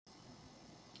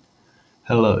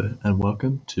Hello and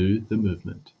welcome to The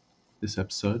Movement. This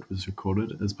episode was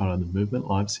recorded as part of the Movement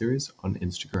Live series on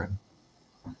Instagram.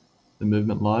 The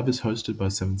Movement Live is hosted by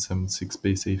 776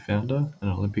 BC founder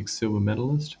and Olympic silver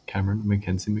medalist Cameron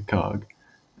Mackenzie McHarg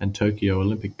and Tokyo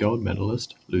Olympic gold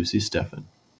medalist Lucy Steffen.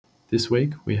 This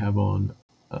week we have on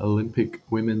Olympic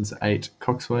women's 8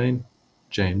 coxswain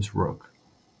James Rook.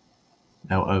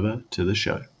 Now over to the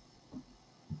show.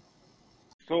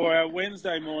 For our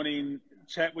Wednesday morning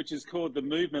chat, which is called The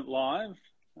Movement Live,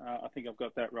 I think I've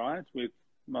got that right, with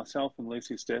myself and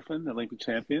Lucy Steffen, Olympic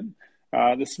champion.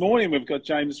 This morning we've got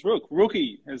James Rook,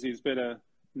 Rookie, as he's better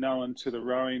known to the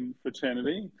rowing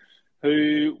fraternity,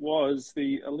 who was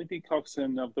the Olympic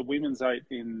coxswain of the women's 8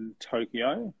 in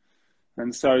Tokyo.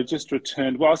 And so just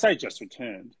returned, well, I say just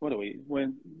returned. What are we?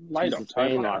 We're late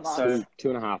October. Like so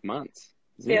 2.5 months.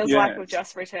 Feels like we've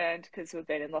just returned because we've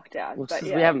been in lockdown. Well, but we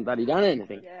haven't bloody done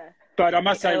anything. Yeah. But I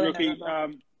must say, Rookie,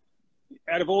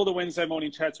 out of all the Wednesday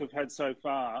morning chats we've had so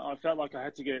far, I felt like I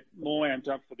had to get more amped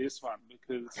up for this one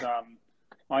because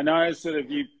I know sort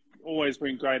of you always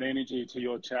bring great energy to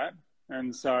your chat.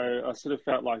 And so I sort of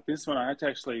felt like this one I had to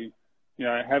actually,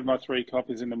 have my 3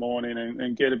 coffees in the morning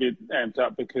and get a bit amped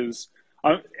up because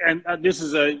this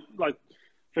is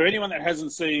for anyone that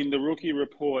hasn't seen the rookie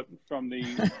report from the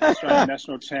Australian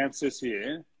national champs this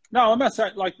year. No, I must say,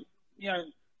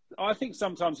 I think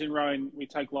sometimes in rowing we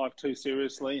take life too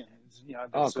seriously. And,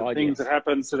 there's things that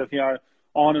happen sort of,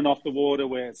 on and off the water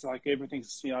where it's like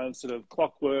everything's, sort of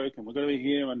clockwork and we're going to be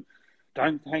here and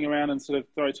don't hang around and sort of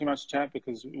throw too much chat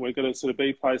because we're going to sort of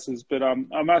be places. But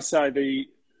I must say the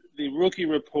rookie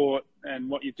report and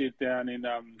what you did down in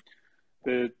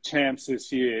the champs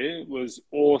this year was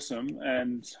awesome.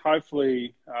 And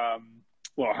hopefully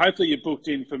you're booked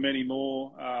in for many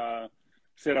more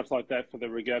setups like that for the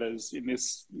regattas in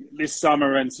this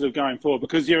summer and sort of going forward,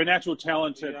 because you're a natural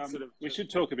talent at we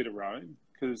should talk a bit of rowing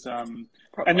because and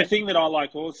the thing that I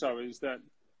like also is that,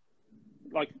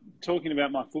 like, talking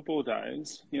about my football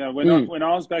days, when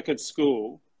I was back at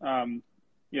school,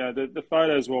 the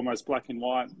photos were almost black and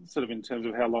white, sort of in terms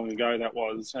of how long ago that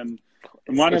was. And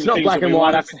one it's of the not things black that and we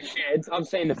white. wanted... That's the sheds. I've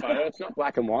seen the photo. It's not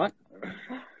black and white.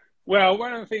 Well,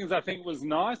 one of the things I think was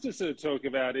nice to sort of talk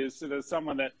about is sort of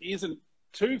someone that isn't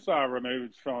too far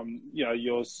removed from,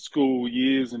 your school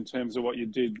years in terms of what you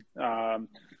did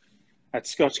at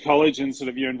Scotch College and sort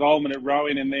of your involvement at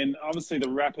rowing, and then obviously the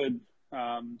rapid,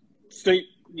 steep,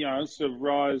 sort of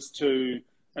rise to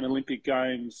an Olympic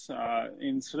Games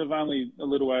in sort of only a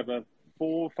little over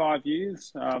 4 or 5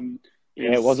 years.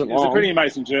 It wasn't long. It's a pretty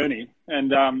amazing journey,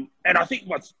 and I think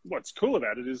what's cool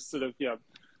about it is sort of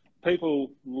people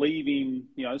leaving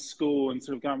school and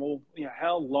sort of going, well,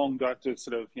 how long do I have to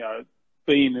sort of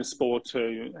be in this sport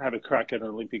to have a crack at an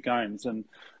Olympic Games, and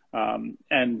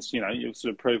you've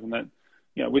sort of proven that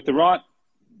with the right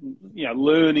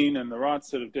learning and the right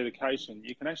sort of dedication,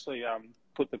 you can actually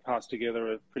put the pass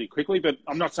together pretty quickly. But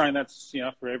I'm not saying that's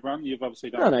for everyone. You've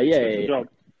obviously done a job.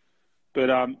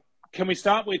 But can we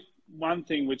start with one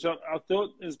thing which I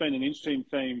thought has been an interesting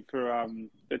theme for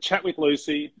the chat with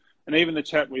Lucy and even the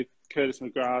chat with Curtis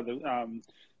McGrath,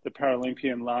 the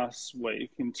Paralympian last week,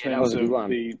 in terms of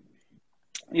the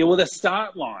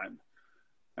start line.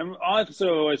 And I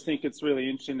sort of always think it's really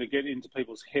interesting to get into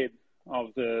people's head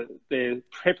of their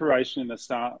preparation in the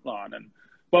start line. And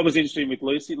what was interesting with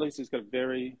Lucy's got a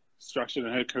very structured,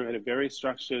 and her crew had a very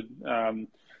structured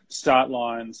start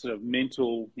line, sort of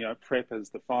mental, prep as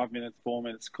the 5 minutes, 4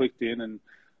 minutes clicked in. And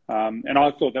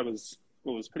I thought that was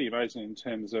pretty amazing in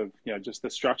terms of, just the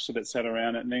structure that sat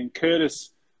around it. And then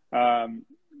Curtis,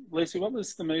 Lucy, what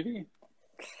was the movie?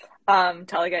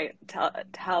 Talladega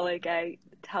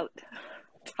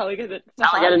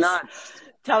Nights.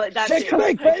 Shake and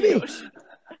bake, baby.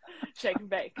 Shake and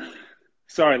bake.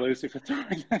 Sorry, Lucy, for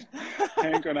throwing that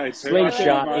hand grenade.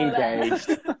 Slingshot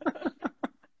engaged.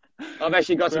 I've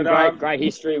actually got some great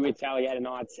history with Talladega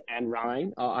Nights and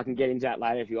rowing. I can get into that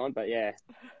later if you want, but yeah.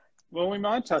 Well, we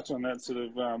might touch on that sort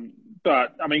of,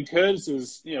 but I mean,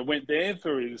 Curtis went there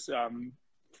for his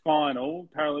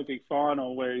Paralympic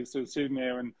final, where he's sort of sitting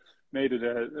there and needed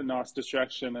a nice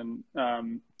distraction and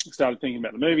started thinking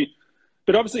about the movie.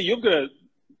 But obviously, you've got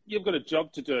a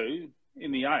job to do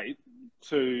in the 8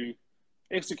 to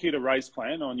execute a race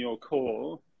plan on your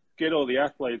core, get all the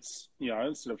athletes,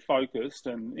 sort of focused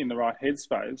and in the right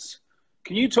headspace.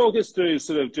 Can you talk us through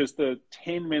sort of just the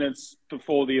 10 minutes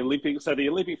before the Olympics, so the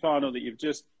Olympic final that you've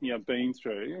just, been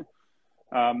through?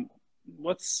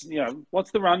 What's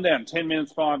the rundown? 10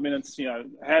 minutes, 5 minutes,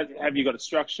 how have you got it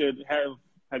structured?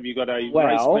 Have you got a race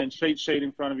Well, plan cheat sheet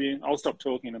in front of you? I'll stop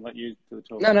talking and let you do the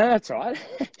talking. no, that's all right.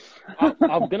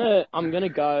 I'm gonna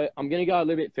go a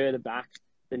little bit further back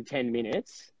than 10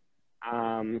 minutes,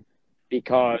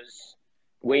 because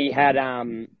we had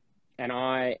and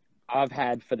I've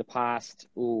had for the past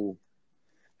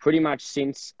pretty much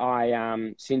since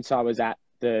I was at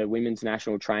the Women's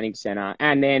National Training Centre,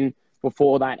 and then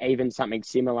before that, even something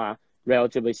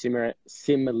relatively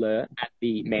similar at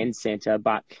the men's centre.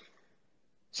 But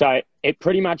so it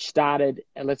pretty much started.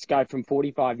 Let's go from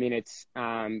 45 minutes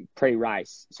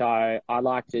pre-race. So I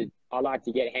like to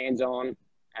get hands on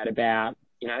at about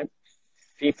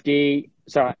 50.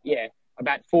 So yeah,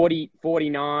 about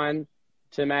 49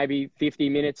 to maybe 50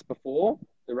 minutes before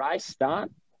the race start.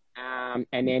 And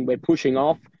then we're pushing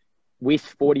off with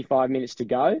 45 minutes to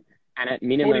go, and at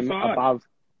minimum 45.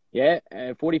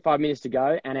 45 minutes to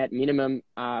go, and at minimum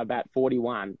about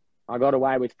 41. I got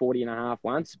away with 40 and a half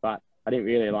once, but I didn't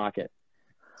really like it.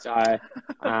 So,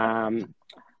 and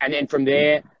then from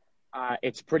there,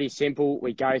 it's pretty simple.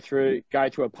 We go through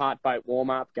a part boat warm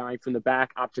up, going from the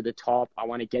back up to the top. I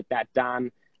want to get that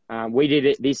done. We did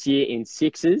it this year in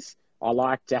sixes. I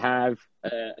like to have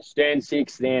a stern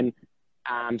six, then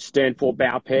stern four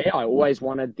bow pair. I always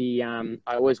wanted the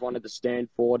stern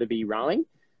four to be rowing.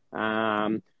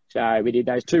 So we did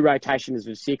those 2 rotations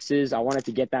of sixes. I wanted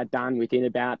to get that done within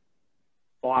about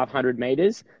 500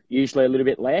 meters, usually a little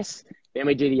bit less. Then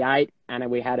we do the 8, and then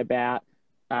we had about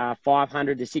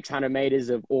 500 to 600 meters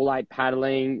of all 8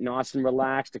 paddling, nice and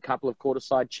relaxed, a couple of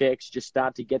quarter-side checks, just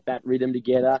start to get that rhythm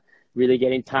together, really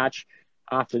get in touch.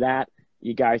 After that,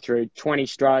 you go through 20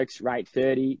 strokes, rate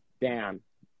 30, down.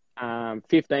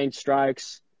 15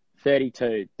 strokes,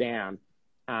 32, down.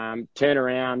 Turn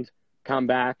around, come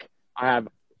back. I have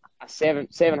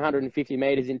 750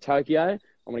 meters in Tokyo.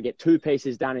 I'm going to get 2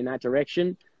 pieces done in that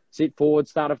direction. Sit forward,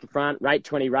 start off the front, rate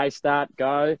 20 race start,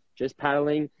 go, just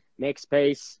paddling. Next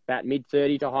piece, about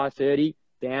mid-30 to high 30,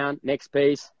 down. Next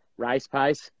piece, race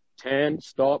pace, turn,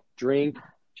 stop, drink,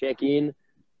 check in.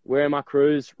 Where are my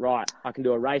crews? Right, I can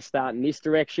do a race start in this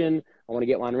direction. I want to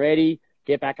get one ready,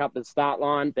 get back up to the start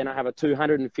line. Then I have a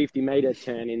 250-meter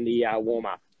turn in the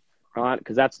warm-up, right?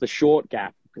 Because that's the short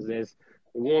gap, because there's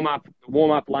the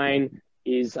warm-up lane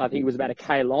is, I think it was about a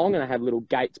K long, and I have little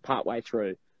gates partway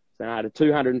through. So I had a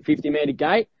 250-meter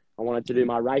gate. I wanted to do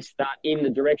my race start in the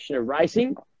direction of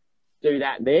racing, do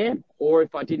that there. Or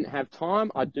if I didn't have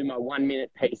time, I'd do my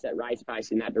 1-minute piece at race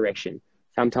pace in that direction.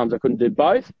 Sometimes I couldn't do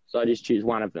both, so I just choose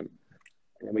one of them.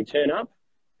 And then we turn up,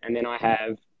 and then I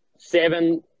have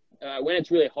 7, when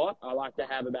it's really hot, I like to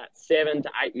have about 7 to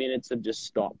 8 minutes of just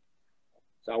stop.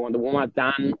 So I want the warm-up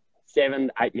done, 7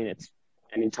 to 8 minutes.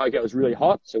 And in Tokyo, it was really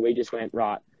hot, so we just went,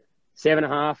 right,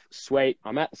 7.5, sweet,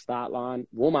 I'm at the start line,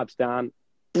 warm-up's done,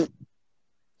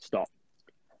 stop.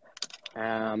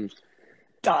 So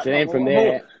then from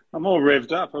there... I'm all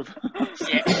revved up.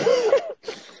 Yeah.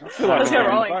 I feel like Let's get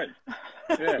rolling.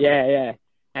 Yeah.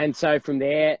 And so from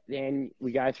there, then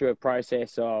we go through a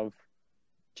process of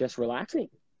just relaxing,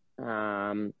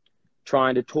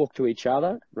 trying to talk to each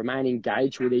other, remain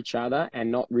engaged with each other,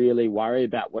 and not really worry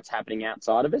about what's happening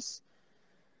outside of us.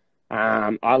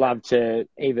 I love to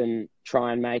even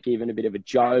try and make even a bit of a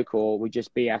joke, or we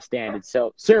just be our standard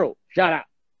self. Cyril, shut up.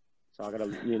 So I got a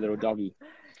new little doggy.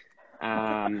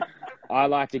 I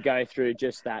like to go through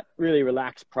just that really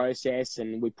relaxed process,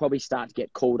 and we probably start to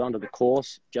get called onto the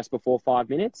course just before 5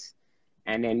 minutes.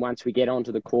 And then once we get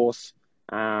onto the course,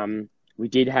 we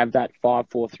did have that 5,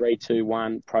 4, 3, 2,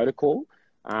 1 protocol.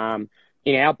 In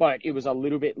our boat, it was a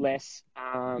little bit less.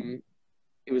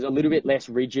 It was a little bit less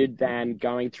rigid than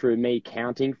going through me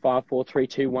counting 5, 4, 3,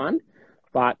 2, 1.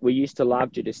 But we used to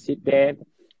love to just sit there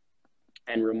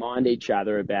and remind each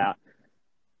other about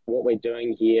what we're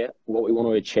doing here, what we want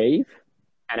to achieve,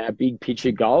 and our big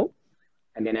picture goal.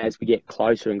 And then as we get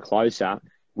closer and closer,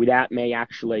 without me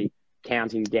actually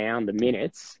counting down the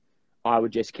minutes, I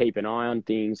would just keep an eye on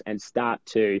things and start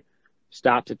to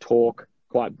talk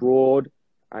quite broad,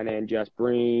 and then just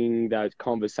bring those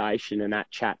conversation and that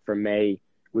chat from me,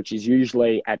 which is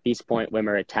usually at this point when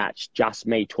we're attached, just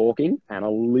me talking and a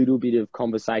little bit of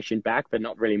conversation back, but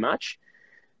not really much.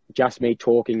 Just me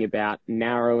talking about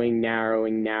narrowing.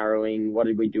 What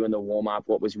did we do in the warm-up?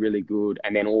 What was really good?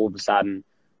 And then all of a sudden,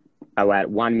 at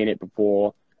 1 minute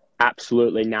before,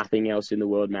 absolutely nothing else in the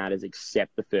world matters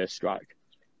except the first stroke.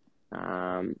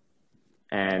 That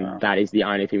is the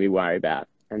only thing we worry about.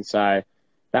 And so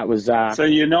that was... so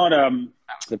you're not... that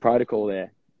was the protocol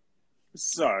there.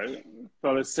 So,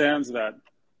 by the sounds of that,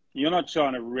 you're not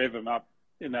trying to rev them up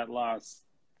in that last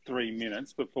 3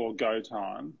 minutes before go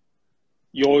time.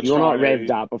 you're not trying revved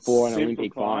to up before an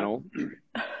Olympic simplify. final.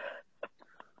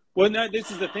 Well, no,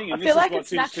 this is the thing. I And feel this like is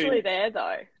what's it's naturally interesting. there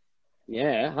though.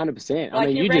 Yeah, 100%. I Like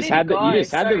mean, you're you just ready to had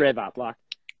go. the rev up. Like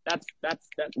that's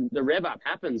the rev up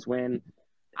happens when.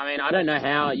 I mean, I don't know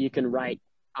how you rate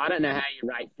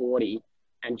 40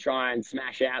 and try and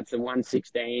smash out some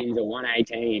 116s or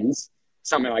 118s,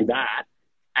 something like that,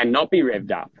 and not be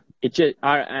revved up. It just,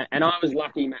 I was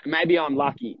lucky. Maybe I'm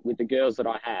lucky with the girls that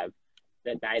I have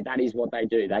that is what they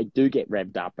do. They do get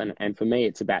revved up, and for me,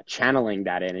 it's about channeling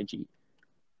that energy.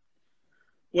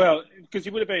 Well, because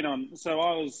you would have been on. So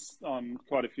I was on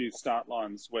quite a few start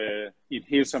lines where you'd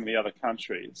hear some of the other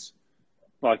countries.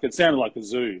 Like it sounded like a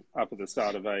zoo up at the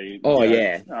start of a. Oh,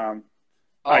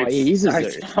 it is a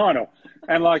zoo. final,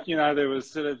 and there was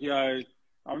sort of I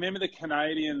remember the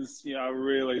Canadians,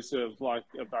 really sort of like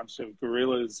a bunch of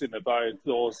gorillas in the boat,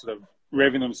 all sort of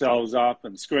revving themselves up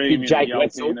and screaming and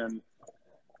yelping and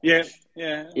yeah,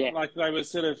 like they were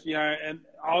sort of and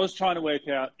I was trying to work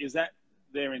out, is that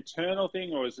their internal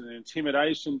thing or is it an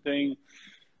intimidation thing?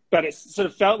 But it sort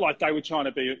of felt like they were trying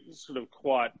to be sort of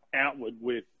quite outward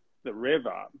with the rev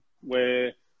up,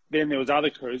 where then there was other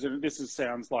crews, and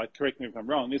sounds like, correct me if I'm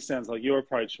wrong, this sounds like your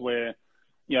approach where,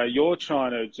 you're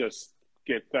trying to just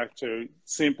get back to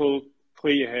simple,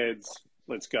 clear your heads,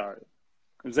 let's go.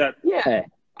 Is that? Yeah,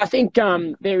 I think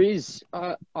there is.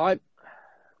 I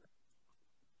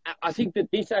think that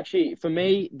this actually, for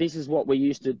me, this is what we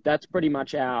used to. That's pretty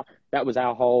much that was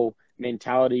our whole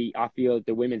mentality. I feel at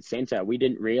the women's centre, we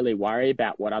didn't really worry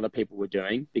about what other people were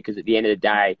doing because at the end of the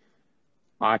day,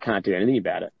 I can't do anything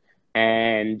about it.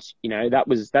 And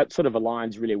that sort of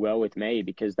aligns really well with me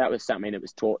because that was something that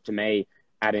was taught to me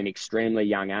at an extremely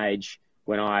young age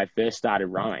when I first started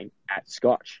rowing at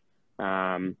Scotch.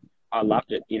 I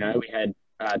loved it. We had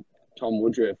Tom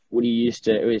Woodruff. Woody used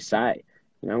to always say,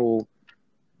 well,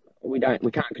 we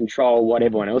can't control what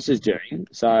everyone else is doing.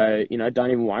 So,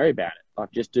 don't even worry about it.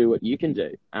 Like, just do what you can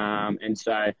do. And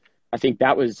so I think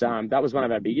that was one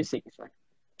of our biggest things. Like,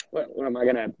 what am I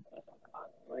going to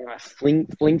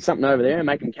fling something over there and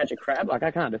make them catch a crab? Like,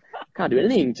 I can't do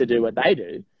anything to do what they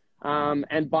do.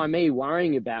 And by me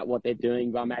worrying about what they're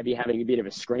doing, by maybe having a bit of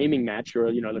a screaming match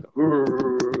or,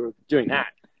 doing that,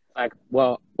 like,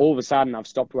 well, all of a sudden I've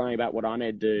stopped worrying about what I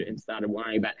need to do and started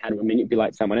worrying about how to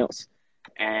manipulate someone else.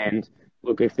 And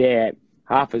look, if they're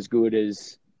half as good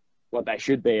as what they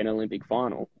should be in an Olympic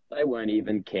final, they won't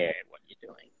even care what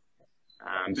you're doing.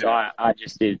 So I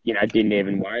just didn't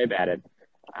even worry about it.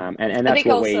 And that's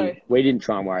what we didn't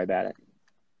try and worry about it.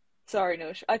 Sorry,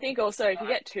 Noosh. I think also if you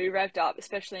get too revved up,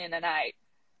 especially in an 8,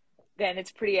 then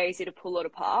it's pretty easy to pull it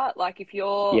apart. Like if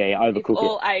all 8 of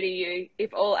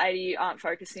you aren't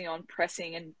focusing on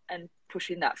pressing and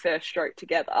pushing that first stroke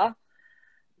together,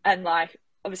 and like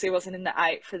obviously it wasn't in the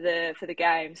 8 for the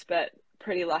games, but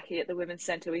pretty lucky at the women's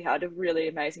centre we had a really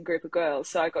amazing group of girls,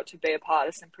 so I got to be a part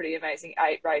of some pretty amazing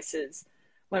 8 races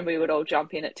when we would all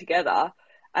jump in it together,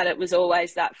 and it was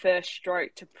always that first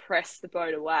stroke to press the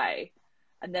boat away,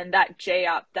 and then that G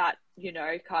up, that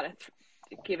kind of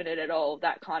giving it all,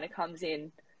 that kind of comes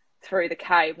in through the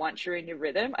cave once you're in your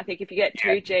rhythm. I think if you get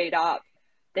too G'd up,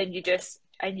 then you just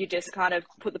kind of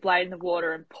put the blade in the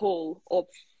water and pull or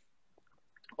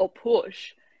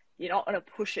push. You're not going to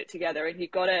push it together, and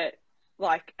you've got to,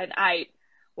 like an 8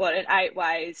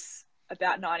 weighs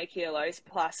about 90 kilos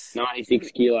plus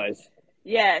 96 kilos.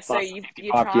 Yeah, so you're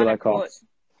trying to put,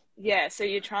 so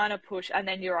you're trying to push, and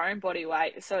then your own body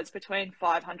weight, so it's between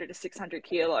 500 to 600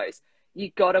 kilos. You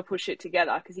got to push it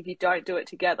together, because if you don't do it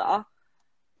together,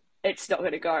 it's not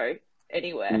going to go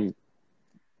anywhere.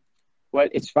 Well,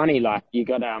 it's funny, like you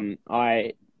got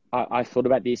I thought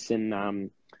about this,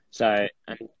 and so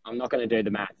I'm not going to do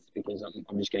the maths because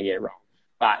I'm just going to get it wrong.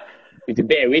 But if you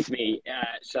bear with me,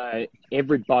 so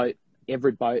every boat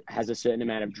has a certain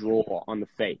amount of draw on the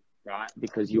feet, right?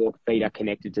 Because your feet are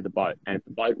connected to the boat, and if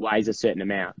the boat weighs a certain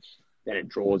amount, then it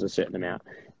draws a certain amount.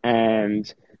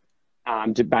 And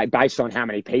based on how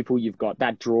many people you've got,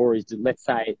 that draw is, let's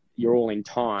say you're all in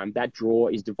time, that draw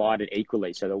is divided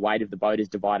equally. So the weight of the boat is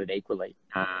divided equally.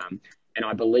 And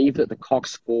I believe that the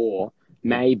Cox 4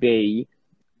 may be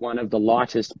one of the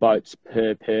lightest boats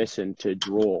per person to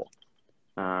draw.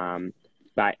 And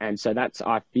so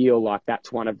I feel like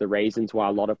that's one of the reasons why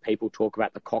a lot of people talk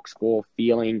about the Cox 4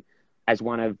 feeling as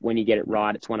when you get it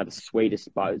right, it's one of the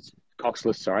sweetest boats.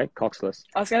 Coxless. I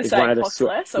was going to say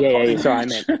Coxless.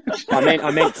 Sorry,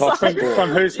 I meant Coxless 4. From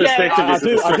whose perspective is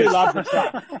it? I do love the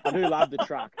truck. I do love the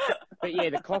truck. But yeah,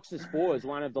 the Coxless 4 is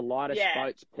one of the lightest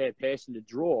boats per person to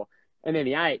draw. And then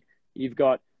the 8, you've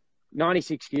got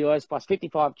 96 kilos plus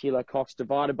 55 kilo cocks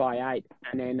divided by 8.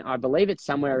 And then I believe it's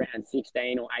somewhere around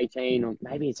 16 or 18 or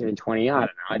maybe it's even 20. I don't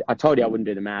know. I told you I wouldn't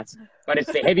do the maths. But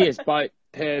it's the heaviest boat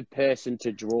per person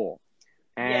to draw.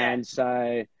 And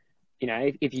so, you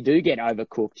know, if you do get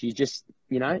overcooked, you just,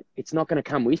 you know, it's not going to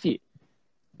come with you.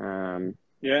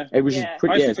 It was just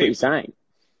pretty, that's what you're saying.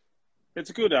 It's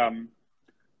a good, I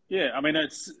mean,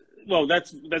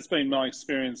 that's been my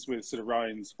experience with sort of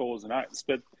rowing's 4s and 8s,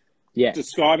 but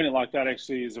describing it like that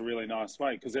actually is a really nice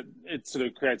way because it sort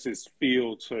of creates this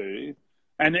feel too.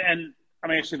 And I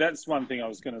mean, actually, that's one thing I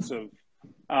was going to sort of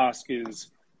ask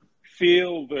is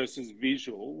feel versus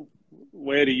visual.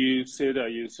 Where do you sit? Are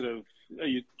you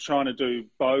trying to do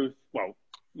both? Well,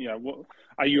 you know,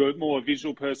 are you more a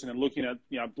visual person and looking at,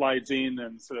 you know, blades in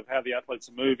and sort of how the athletes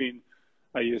are moving?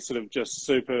 Are you sort of just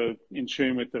super in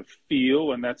tune with the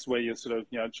feel and that's where you sort of,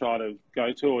 you know, try to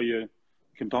go to, or you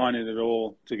combining it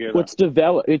all together? Well,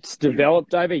 it's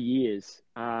developed over years.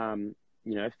 You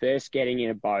know, first getting in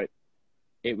a boat,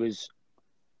 it was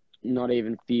not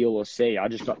even feel or see. I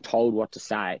just got told what to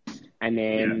say. And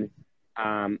then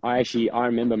I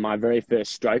remember my very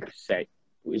first stroke seat,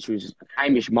 which was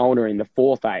Hamish Molnar in the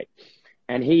 4th 8.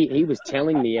 And he was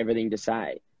telling me everything to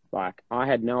say. Like, I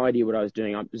had no idea what I was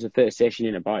doing. It was the first session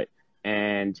in a boat.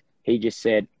 And he just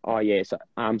said, oh, yeah, so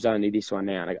arms only this one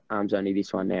now. And I go, arms only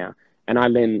this one now. And I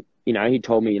then, you know, he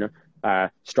told me, you know,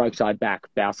 stroke side back,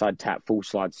 bow side tap, full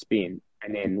slide spin.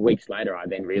 And then weeks later, I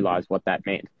then realised what that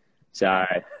meant. So,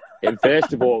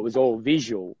 first of all, it was all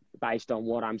visual based on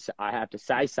what I have to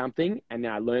say something. And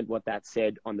then I learned what that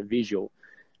said on the visual.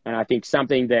 And I think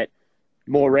something that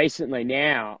more recently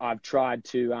now I've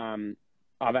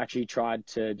actually tried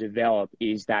to develop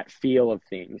is that feel of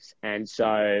things. And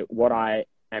so what I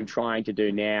am trying to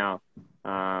do now,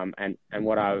 and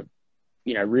what I,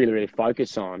 you know, really, really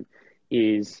focus on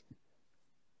is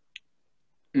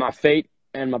my feet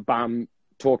and my bum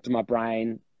talk to my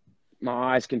brain,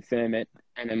 my eyes confirm it,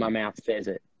 and then my mouth says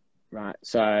it, right?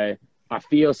 So I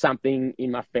feel something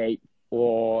in my feet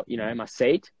or, you know, my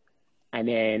seat, and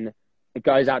then it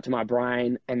goes out to my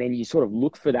brain, and then you sort of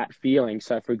look for that feeling.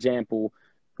 So, for example,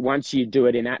 once you do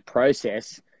it in that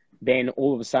process, then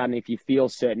all of a sudden, if you feel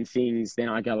certain things, then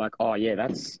I go like, oh, yeah,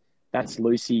 that's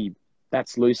Lucy.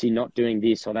 That's Lucy not doing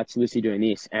this, or that's Lucy doing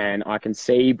this. And I can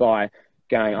see by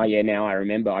going, oh, yeah, now I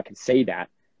remember, I can see that.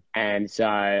 And so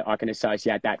I can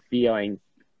associate that feeling,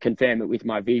 confirm it with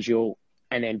my visual,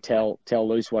 and then tell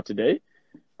Luce what to do.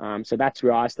 So that's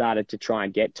where I started to try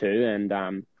and get to. And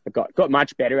I got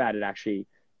much better at it, actually,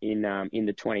 in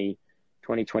the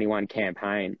 2021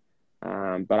 campaign.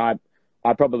 But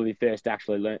I probably first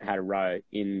actually learned how to row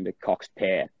in the Cox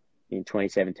pair in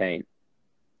 2017.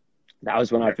 That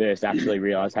was when I first actually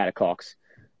realised how to Cox,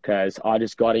 because I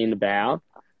just got in the bow,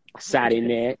 I sat in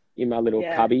there in my little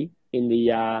cubby in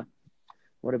the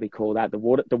what do we call that? The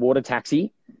water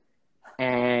taxi,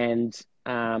 and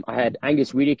I had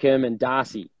Angus Widdicombe and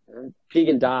Darcy, Pig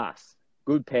and Darce,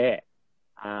 good pair,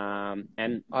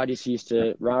 and I just used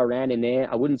to row around in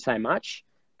there. I wouldn't say much,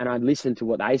 and I'd listen to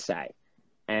what they say.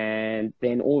 And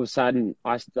then all of a sudden,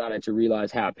 I started to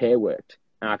realise how a pair worked,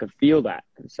 and I could feel that.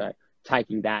 And so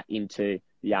taking that into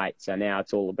the 8. So now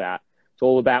it's all about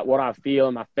what I feel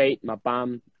in my feet, my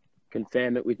bum,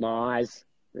 confirm it with my eyes,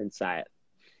 then say it.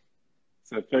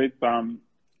 So feet, bum.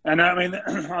 And I mean,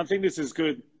 I think this is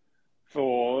good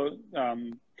for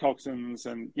coxswains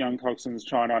and young coxswains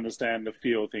trying to understand the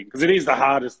feel thing, because it is the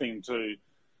hardest thing to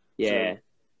sort of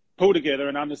pull together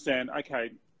and understand,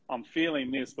 okay, I'm feeling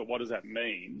this, but what does that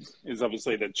mean is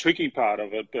obviously the tricky part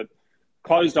of it. But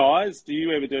closed eyes, do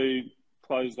you ever do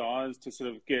closed eyes to sort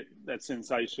of get that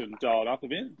sensation dialed up a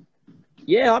bit?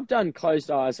 Yeah, I've done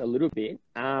closed eyes a little bit.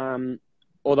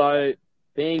 Although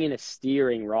being in a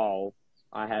steering role,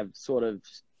 I have sort of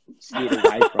steered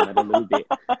away from it a little bit.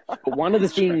 But one of the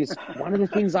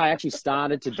things I actually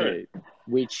started to do,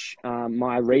 which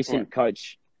my recent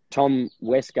coach, Tom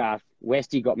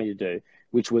Westy got me to do,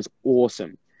 which was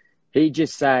awesome. He'd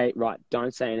just say, right,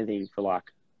 don't say anything for like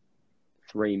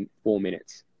 3-4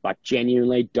 minutes. Like,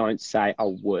 genuinely don't say a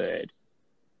word.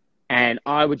 And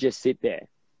I would just sit there.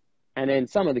 And then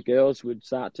some of the girls would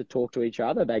start to talk to each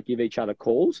other. They'd give each other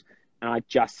calls, and I'd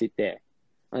just sit there.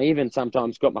 I even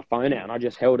sometimes got my phone out, and I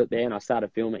just held it there, and I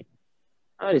started filming.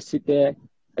 I just sit there.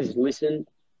 I just listen,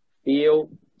 feel.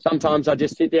 Sometimes I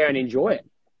just sit there and enjoy it.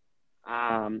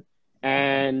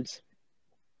 And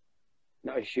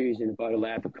no shoes in the boat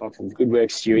allowed for coxswains. Good work,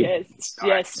 Stewie.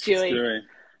 Yes, Stewie.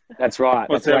 That's right.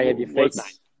 That's why you have your feet,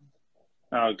 mate.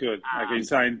 Oh, good. Okay, you're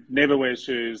saying never wear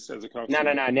shoes as a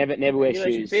coxswain? No. Never wear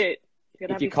shoes. If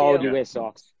you're cold, you wear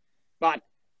socks. But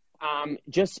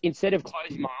just instead of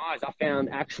closing my eyes, I found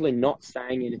actually not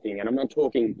saying anything. And I'm not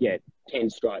talking, 10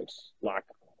 strokes, like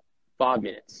 5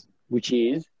 minutes, which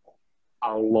is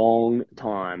a long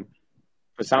time.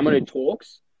 For someone who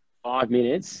talks, 5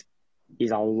 minutes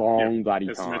is a long bloody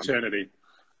time. It's an eternity.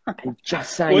 And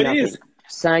just saying nothing. Is.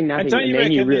 Saying nothing, and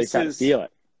then you really start to feel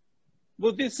it.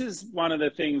 Well, this is one of the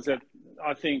things that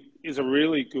I think is a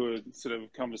really good sort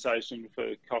of conversation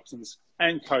for coxswains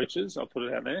and coaches, I'll put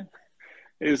it out there,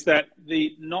 is that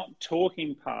the not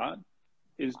talking part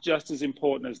is just as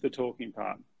important as the talking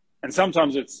part. And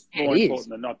sometimes it's more important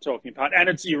than not talking part.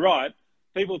 And you're right,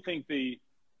 people think the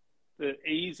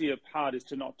easier part is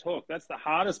to not talk. That's the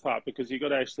hardest part, because you've got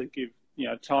to actually give,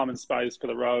 time and space for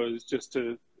the rowers just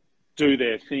to do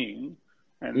their thing.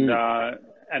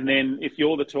 And then if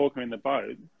you're the talker in the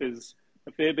boat, there's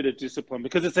a fair bit of discipline,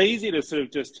 because it's easy to sort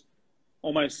of just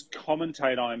almost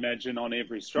commentate, I imagine, on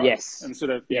every stroke. Yes. And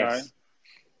sort of, you know,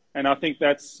 and I think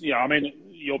that's, I mean,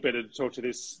 you're better to talk to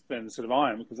this than sort of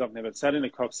I am, because I've never sat in a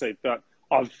cox seat, but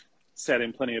I've sat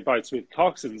in plenty of boats with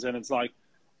coxswains, and it's like,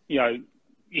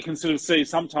 you can sort of see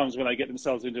sometimes when they get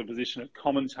themselves into a position of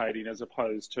commentating as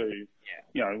opposed to,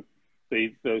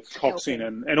 the coxing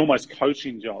and almost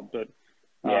coaching job. But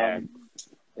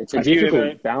it's a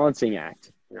difficult balancing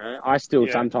act. I still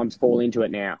sometimes fall into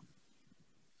it now.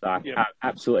 So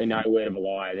absolutely no word of a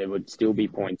lie. There would still be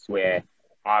points where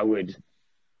I would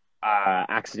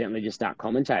accidentally just start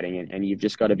commentating, and you've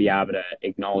just got to be able to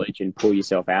acknowledge and pull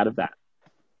yourself out of that.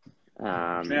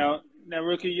 Now,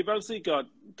 Rookie, you've obviously got,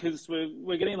 because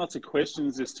we're getting lots of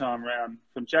questions this time around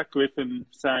from Jack Griffin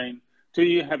saying, do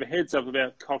you have a heads up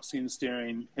about coxing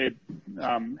steering head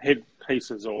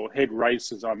pieces or head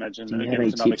races, I imagine? Do you have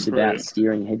any tips about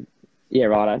steering head? Yeah,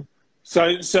 righto. So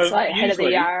it's like head of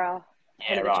the Yarra.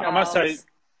 Right. I must say,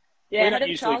 we don't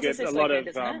usually get a lot of...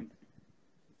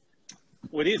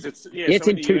 Well, it is. It's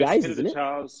in 2 days, isn't it?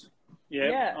 Charles,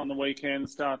 on the weekend,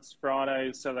 starts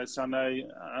Friday, Saturday, Sunday,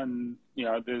 and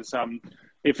there's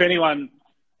if anyone,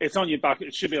 it's on your bucket.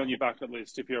 It should be on your bucket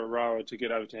list if you're a rower to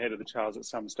get over to Head of the Charles at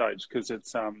some stage, because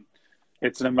it's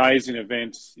an amazing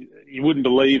event. You wouldn't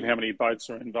believe how many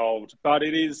boats are involved, but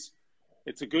it's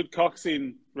a good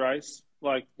coxing race.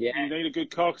 Like you need a good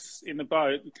cox in the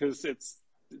boat because it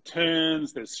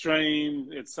turns, there's stream.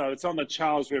 It's on the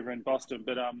Charles River in Boston,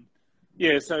 but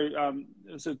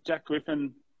so Jack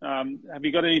Griffin, have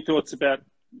you got any thoughts about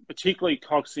particularly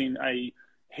coxing a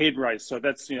head race? So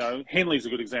that's, Henley's a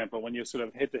good example when you're sort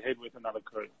of head to head with another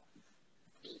crew.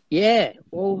 Yeah,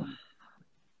 well,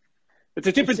 it's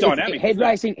a different dynamic. Head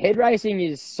racing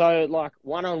is so like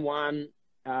one-on-one,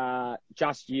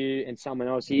 just you and someone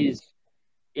else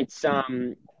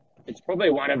it's probably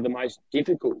one of the most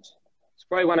difficult. It's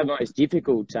probably one of the most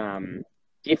difficult,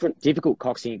 difficult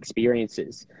coxing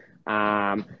experiences.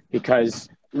 Because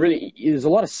really there's a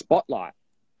lot of spotlight.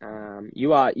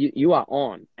 You are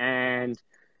on, and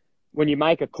when you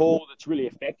make a call that's really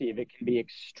effective, it can be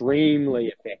extremely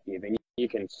effective, and you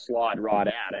can slide right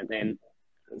out. And then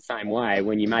the same way,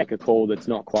 when you make a call that's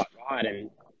not quite right, and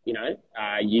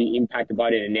you impact the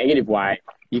boat in a negative way,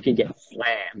 you can get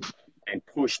slammed and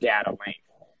pushed out of length.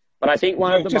 But I think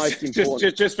one of the most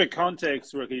important... Just for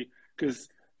context, Rookie, because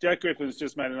Jack Griffin's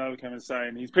just made another comment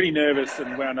saying he's pretty nervous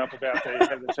and wound up about the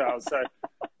Head of the Charles. So,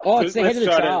 it's the Head of the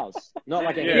Charles, not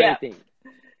like anything.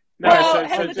 No,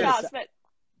 Head of the Charles, but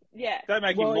don't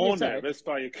make him more nervous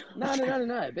by your...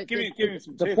 No. But give him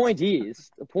some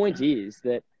tips. The point is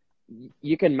that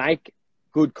you can make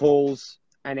good calls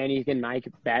and then you can make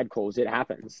bad calls. It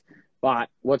happens. But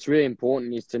what's really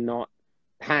important is to not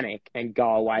panic and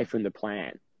go away from the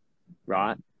plan,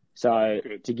 right? So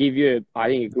to give you, I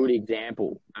think, a good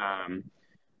example,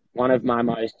 one of my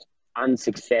most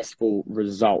unsuccessful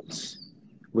results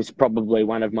was probably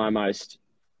one of my most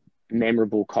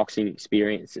memorable coxing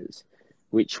experiences,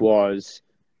 which was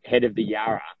Head of the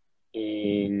Yarra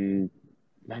in,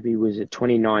 maybe was it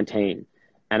 2019.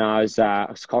 And I was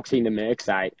coxing the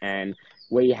Merksate, and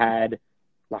we had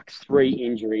like 3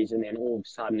 injuries, and then all of a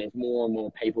sudden there's more and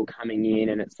more people coming in,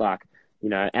 and it's like,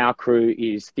 our crew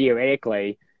is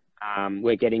theoretically...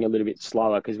 we're getting a little bit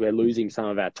slower because we're losing some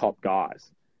of our top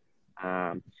guys.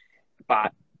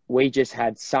 But we just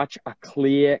had such a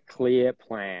clear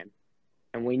plan,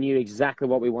 and we knew exactly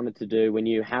what we wanted to do. We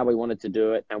knew how we wanted to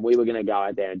do it, and we were going to go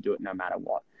out there and do it no matter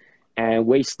what. And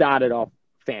we started off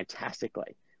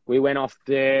fantastically. We went off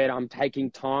third. I'm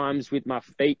taking times with my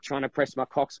feet, trying to press my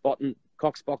cox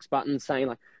box button, saying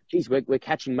like, geez, we're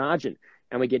catching margin.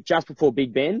 And we get just before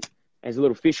Big Bend, as a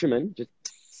little fisherman,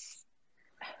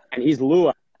 and his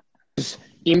lure is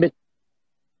in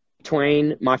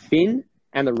between my fin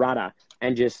and the rudder,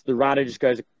 and the rudder just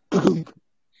goes And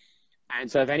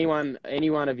so if any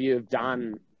one of you have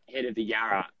done Head of the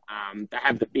Yarra, they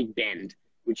have the big bend,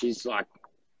 which is like,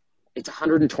 it's a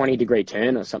 120-degree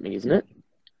turn or something, isn't it?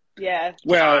 Yeah.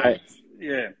 Well,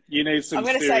 yeah. You need some I'm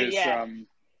going to serious... say, yeah.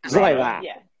 It's like that.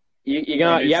 Yeah.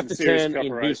 You have to turn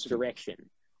in this direction.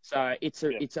 So it's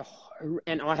a,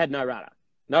 and I had no rudder.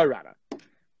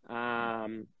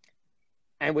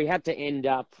 And we had to end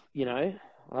up, you know,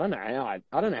 I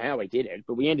don't know how we did it,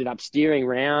 but we ended up steering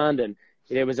round, and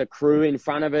there was a crew in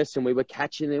front of us, and we were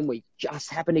catching them. We just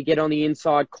happened to get on the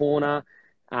inside corner.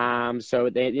 So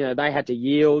they had to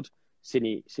yield.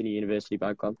 Sydney University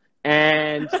Boat Club.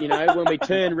 And, you know, when we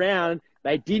turned round,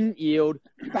 they didn't yield.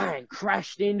 Bang,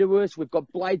 crashed into us. We've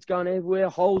got blades going everywhere,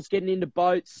 holes getting into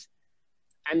boats.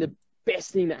 And the best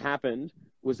thing that happened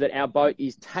was that our boat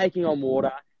is taking on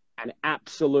water, and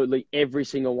absolutely every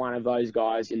single one of those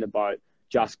guys in the boat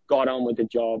just got on with the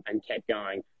job and kept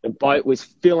going. The boat was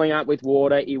filling up with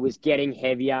water. It was getting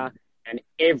heavier, and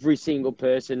every single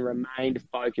person remained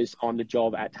focused on the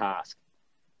job at task.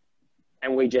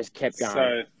 And we just kept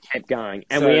going.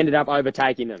 And we ended up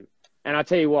overtaking them. And I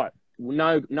tell you what,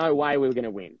 no way we were going to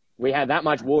win. We had that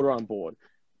much water on board.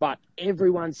 But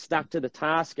everyone stuck to the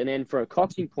task. And then from a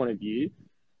coxing point of view,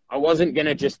 I wasn't going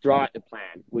to just throw out the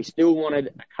plan. We still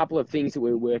wanted a couple of things that we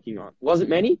were working on. It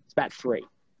wasn't many, it's about 3.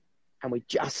 And we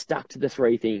just stuck to the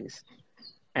 3 things.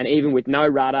 And even with no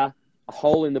rudder, a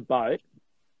hole in the boat,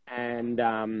 and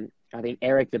I think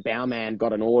Eric, the bowman,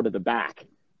 got an oar to the back.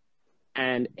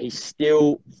 And he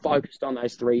still focused on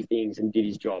those 3 things and did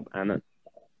his job. And a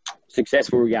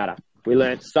successful regatta. We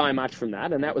learned so much from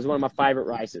that, and that was one of my favourite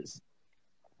races.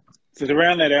 So to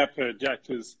round that out for Jack,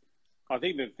 because I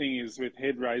think the thing is with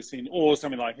head racing or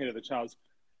something like Head of the Charles,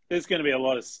 there's going to be a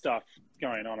lot of stuff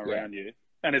going on around you,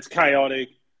 and it's chaotic,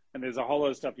 and there's a whole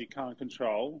lot of stuff you can't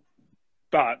control.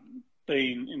 But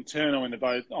being internal in the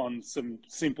boat on some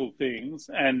simple things,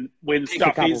 and when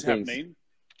stuff is happening,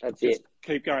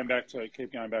 keep going back to it.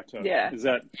 Yeah. Is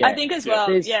that? I think as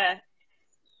well, yeah.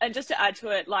 And just to add to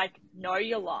it, like, know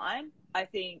your line. I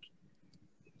think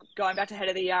going back to Head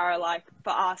of the Yarra, like, for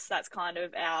us, that's kind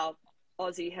of our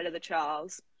Aussie Head of the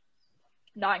Charles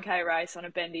 9K race on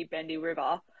a bendy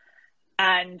river.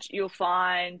 And you'll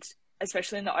find,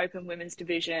 especially in the open women's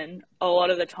division, a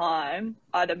lot of the time,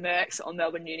 either Merckx or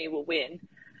Melbourne Uni will win,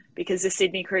 because the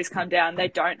Sydney crews come down, they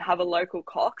don't have a local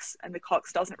cox, and the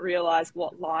cox doesn't realise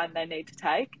what line they need to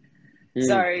take.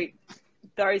 So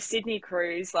those Sydney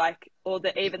crews, like, or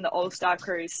even the All-Star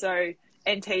crews, so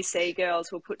NTC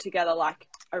girls will put together like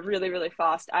a really, really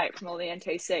fast 8 from all the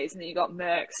NTCs, and then you got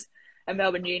Merckx and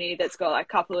Melbourne Uni that's got like a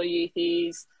couple of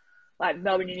youthies. Like,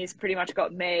 Melbourne Uni's pretty much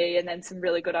got me, and then some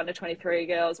really good under 23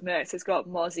 girls. Merckx has got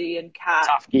Mozzie and Kat.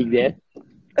 Tough gig there.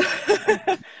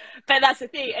 But that's the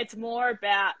thing. It's more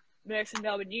about Merckx and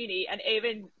Melbourne Uni, and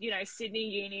even, you know, Sydney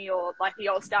Uni or like the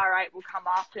All-Star 8 will come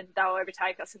up and they'll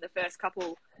overtake us in the first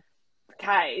couple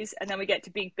Ks, and then we get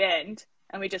to Big Bend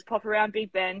and we just pop around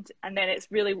Big Bend, and then it's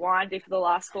really windy for the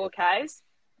last 4 Ks.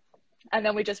 And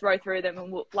then we just row through them,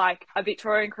 and like, a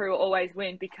Victorian crew will always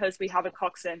win because we have a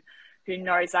coxswain who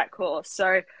knows that course.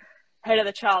 So Head of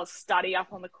the Charles, study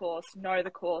up on the course, know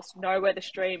where the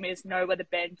stream is, know where the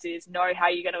bends is, know how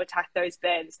you're going to attack those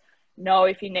bends, know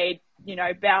if you need, you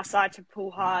know, bow side to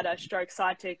pull harder, stroke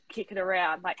side to kick it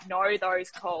around. Like, know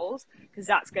those calls, because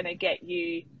that's going to get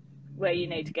you where you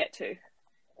need to get to.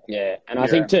 Yeah, and I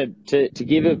think to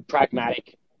give a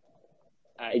pragmatic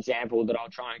example that I'll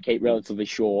try and keep relatively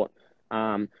short,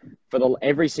 for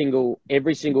every single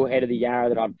Head of the Yarra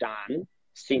that I've done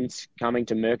since coming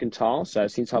to Mercantile, so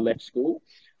since I left school,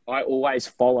 I always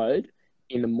followed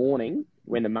in the morning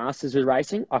when the Masters was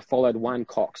racing. I followed one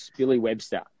cox, Billy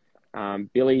Webster.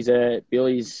 Billy's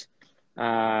was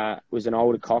an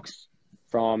older cox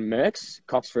from Merckx,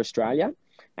 Cox for Australia,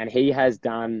 and he has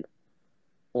done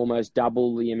almost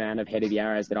double the amount of Head of the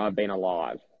Yarras that I've been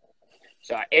alive.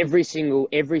 So every single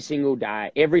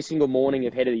day, every single morning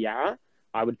of Head of the Yarra,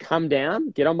 I would come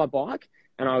down, get on my bike,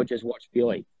 and I would just watch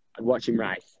Billy. I'd watch him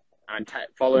race and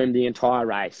follow him the entire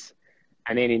race.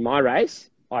 And then in my race,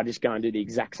 I just go and do the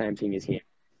exact same thing as him.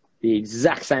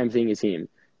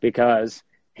 Because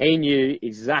he knew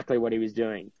exactly what he was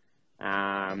doing.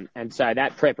 And so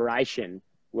that preparation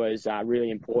was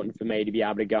really important for me to be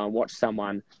able to go and watch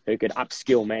someone who could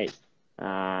upskill me.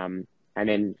 And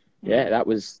then, that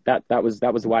was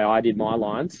the way I did my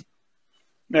lines.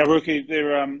 Now, Rookie,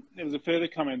 there was a further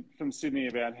comment from Sydney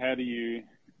about how do you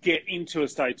get into a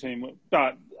state team,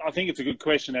 but I think it's a good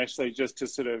question, actually, just to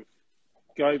sort of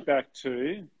go back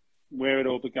to where it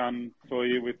all begun for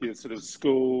you with your sort of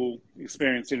school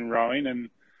experience in rowing,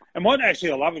 and And what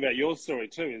actually I love about your story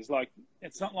too is like,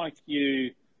 it's not like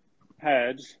you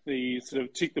had the sort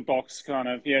of tick the box kind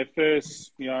of,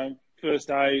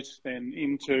 first eight, then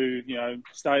into,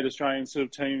 state Australian sort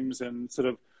of teams and sort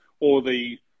of all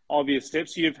the obvious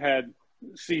steps you've had.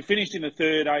 So you finished in the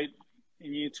third eight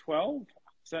in year 12.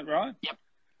 Is that right?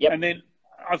 Yep. And then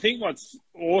I think what's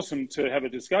awesome to have a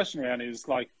discussion around is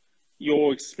like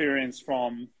your experience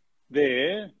from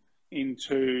there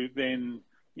into then,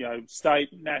 state,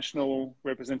 national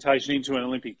representation into an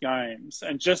Olympic Games,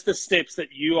 and just the steps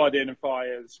that you identify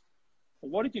as,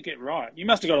 well, what did you get right? You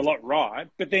must have got a lot right,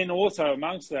 but then also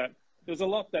amongst that, there's a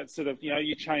lot that sort of,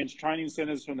 you changed training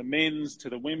centres from the men's to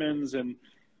the women's, and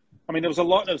I mean, there was a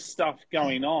lot of stuff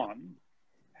going on.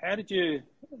 How did you,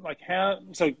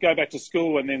 so go back to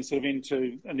school and then sort of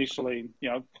into initially,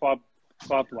 club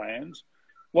land.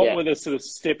 What were the sort of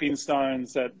stepping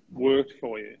stones that worked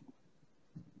for you?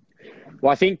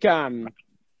 Well, I think the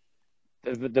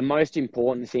most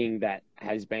important thing that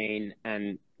has been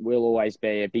and will always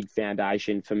be a big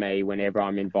foundation for me whenever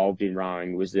I'm involved in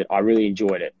rowing was that I really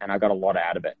enjoyed it and I got a lot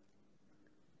out of it.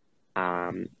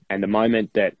 And the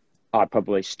moment that I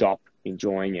probably stop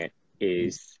enjoying it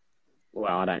is,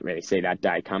 well, I don't really see that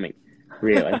day coming,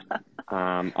 really.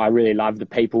 I really love the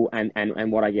people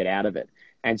and what I get out of it.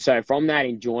 And so from that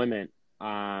enjoyment,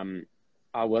 I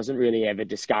wasn't really ever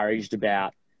discouraged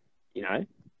about,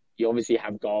 you obviously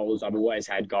have goals. I've always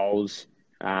had goals,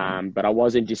 but I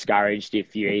wasn't discouraged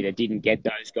if you either didn't get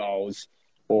those goals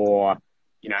or,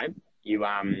 you're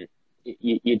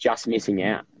just missing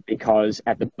out, because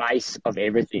at the base of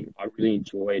everything, I really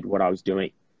enjoyed what I was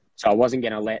doing. So I wasn't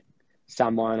going to let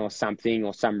someone or something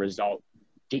or some result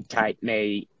dictate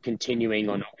me continuing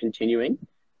or not continuing.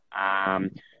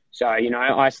 So,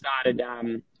 I started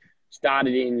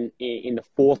in the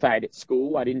fourth eight at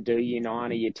school. I didn't do year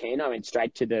 9 or year 10. I went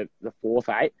straight to the fourth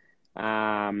eight.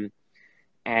 And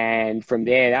from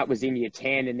there, that was in year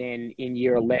 10. And then in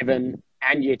year 11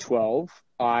 and year 12,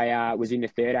 I was in the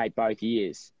third eight both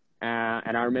years.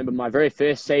 And I remember my very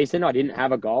first season, I didn't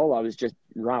have a goal. I was just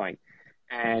rowing.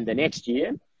 And the next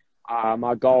year,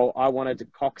 my goal, I wanted to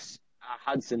cox a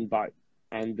Hudson boat.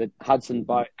 And the Hudson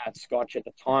boat at Scotch at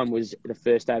the time was the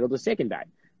first eight or the second eight.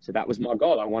 So that was my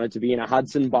goal. I wanted to be in a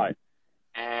Hudson boat.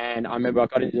 And I remember I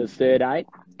got into the third eight,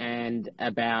 and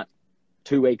about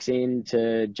 2 weeks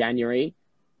into January,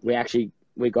 we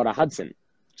got a Hudson.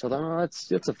 So I thought,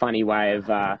 that's a funny way of,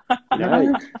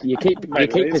 you keep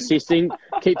persisting,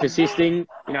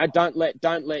 don't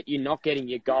let you not getting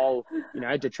your goal,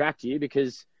 detract you,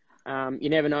 because you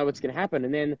never know what's going to happen.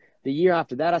 And then the year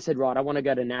after that, I said, right, I want to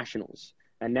go to nationals.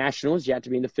 And nationals, you had to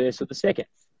be in the first or the second.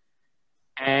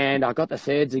 And I got the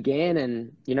thirds again,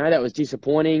 and, that was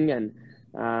disappointing. And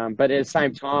but at the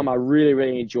same time, I really,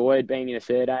 really enjoyed being in a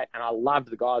third eight, and I loved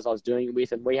the guys I was doing it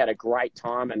with, and we had a great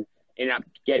time and ended up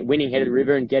winning Head of the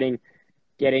River and getting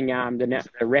the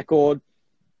record.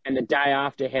 And the day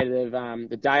after Head of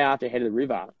the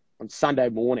River, on Sunday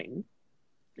morning,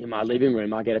 in my living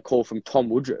room, I get a call from Tom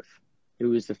Woodruff, who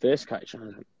was the first coach. I'm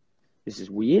like, this is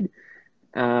weird.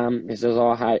 He says,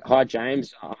 "Oh, hi,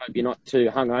 James. I hope you're not too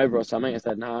hungover or something." I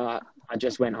said, "No, I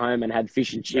just went home and had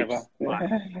fish and chips."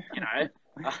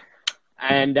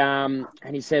 And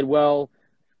he said, "Well,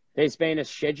 there's been a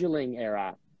scheduling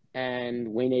error, and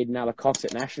we need another cox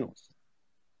at nationals."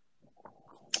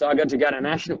 So I got to go to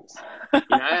nationals,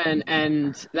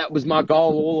 and that was my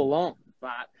goal all along.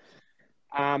 But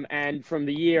and from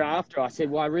the year after, I said,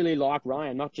 well, I really like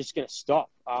Ryan. I'm not just going to stop.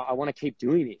 I want to keep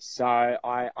doing this. So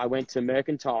I went to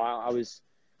Mercantile. I was,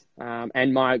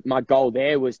 and my goal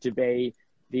there was to be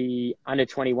the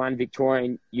under-21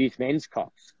 Victorian youth men's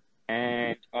cox.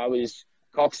 And I was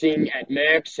coxing at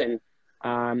Mercs, and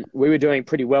we were doing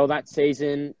pretty well that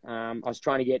season. I was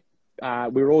trying to get,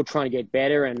 we were all trying to get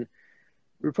better, and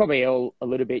we were probably all a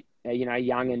little bit,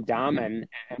 young and dumb, and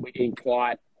we didn't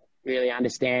quite really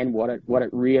understand what it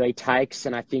really takes.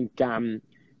 And I think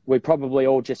we probably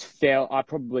all just fell. I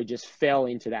probably just fell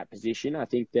into that position. I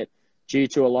think that due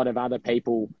to a lot of other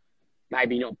people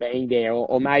maybe not being there,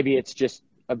 or maybe it's just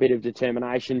a bit of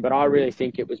determination, but I really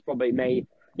think it was probably me,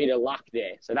 a bit of luck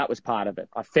there. So that was part of it.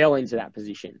 I fell into that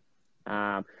position.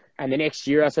 And the next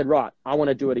year I said, right, I want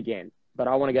to do it again, but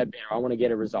I want to go better. I want to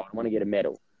get a result. I want to get a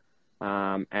medal.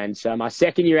 And so my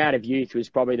second year out of youth was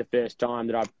probably the first time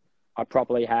that I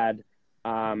properly had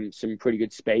some pretty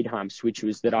good speed humps, which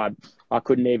was that I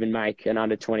couldn't even make an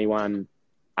under-21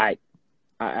 8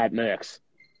 at Mercs.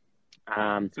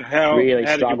 So how really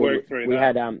did struggled. you work through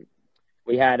that?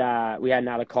 We had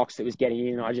another cox that was getting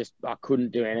in. I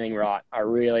couldn't do anything right. I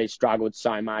really struggled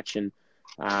so much, and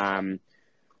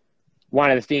one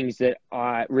of the things that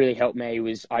really helped me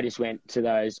was I just went to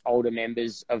those older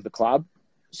members of the club.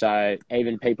 So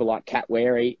even people like Kat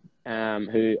Wary,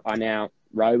 who I now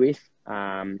row with,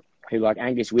 who like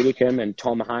Angus Whitcomb and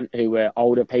Tom Hunt, who were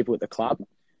older people at the club.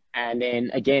 And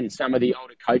then, again, some of the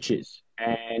older coaches.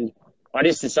 And I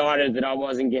just decided that I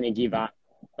wasn't going to give up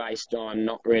based on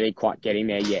not really quite getting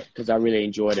there yet, because I really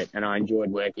enjoyed it and I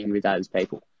enjoyed working with those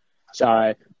people.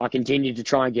 So I continued to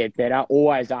try and get better,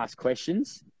 always ask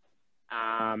questions.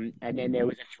 And then there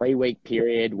was a 3-week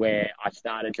period where I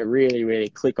started to really, really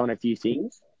click on a few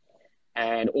things.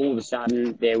 And all of a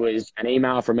sudden, there was an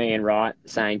email from Ian Wright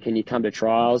saying, can you come to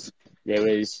trials? There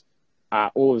was,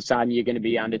 all of a sudden, you're going to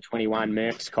be under 21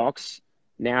 Mercs Cox.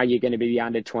 Now you're going to be the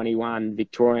under 21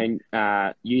 Victorian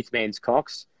youth men's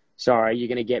Cox. Sorry, you're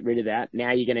going to get rid of that.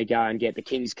 Now you're going to go and get the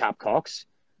King's Cup Cox.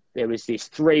 There was this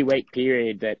 3-week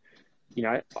period that, you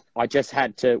know, I just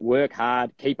had to work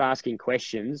hard, keep asking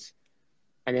questions,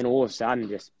 and then all of a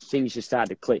sudden, things just started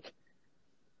to click.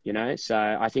 You know, so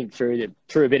I think through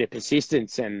a bit of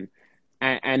persistence and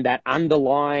that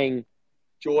underlying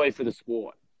joy for the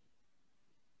sport,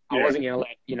 I wasn't going to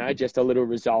let, you know, just a little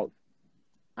result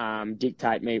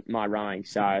dictate my rowing.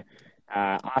 So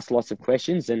asked lots of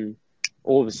questions, and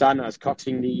all of a sudden I was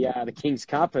coxing the King's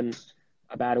Cup, and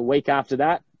about a week after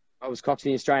that, I was coxing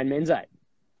the Australian Men's Eight.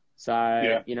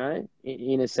 So you know,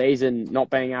 in a season,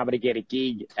 not being able to get a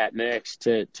gig at Mercs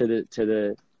to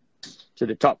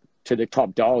the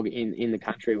top dog in the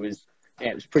country was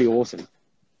pretty awesome.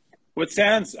 Well, it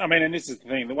sounds, I mean, and this is the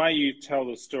thing, the way you tell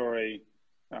the story,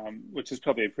 which is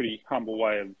probably a pretty humble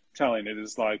way of telling it,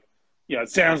 is like, you know, it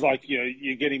sounds like, you know,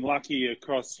 you're getting lucky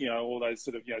across, you know, all those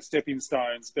sort of, you know, stepping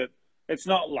stones, but it's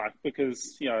not luck,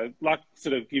 because, you know, luck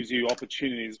sort of gives you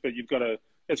opportunities, but you've got to,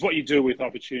 it's what you do with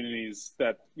opportunities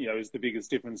that, you know, is the biggest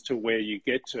difference to where you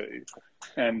get to.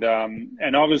 And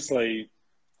obviously,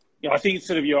 you know, I think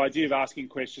sort of your idea of asking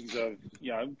questions of,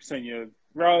 you know, senior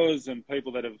rowers and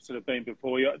people that have sort of been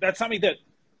before you, that's something that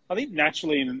I think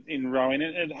naturally in rowing,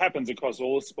 it happens across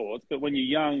all sports, but when you're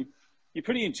young, you're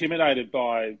pretty intimidated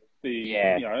by the,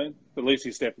 you know, the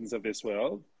Lucy Stephens of this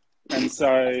world. And so,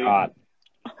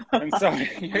 and so,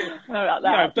 about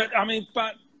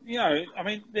that. You know,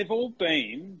 but they've all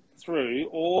been through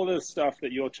all the stuff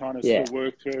that you're trying to sort of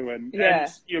work through, and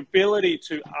your ability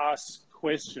to ask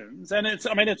questions. And it's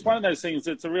one of those things,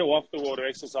 it's a real off the water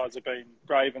exercise of being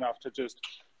brave enough to just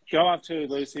go up to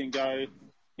Lucy and go,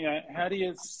 you know, how do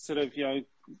you sort of, you know,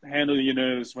 handle your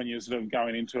nerves when you're sort of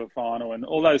going into a final, and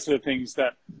all those sort of things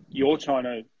that you're trying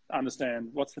to understand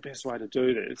what's the best way to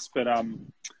do this. But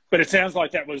it sounds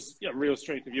like that was a real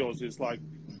strength of yours, is like,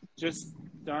 just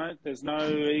there's no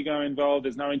ego involved,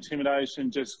 there's no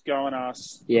intimidation, just go and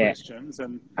ask questions.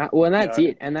 And well, and that's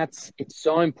it, and it's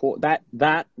so important.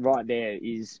 That right there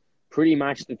is pretty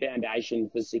much the foundation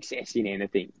for success in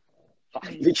anything,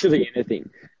 like literally anything.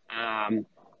 And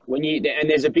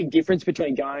there's a big difference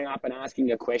between going up and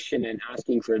asking a question and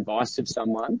asking for advice of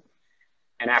someone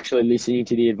and actually listening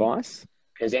to the advice,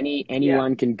 because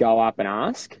anyone can go up and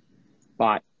ask,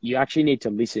 but you actually need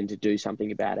to listen to do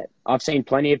something about it. I've seen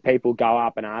plenty of people go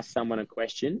up and ask someone a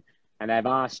question, and they've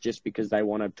asked just because they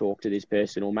want to talk to this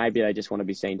person, or maybe they just want to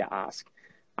be seen to ask.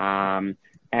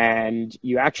 And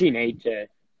you actually need to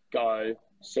go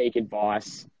seek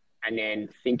advice and then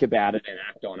think about it and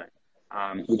act on it,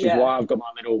 which is why I've got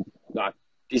my little, like,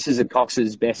 this is a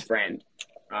Cox's best friend.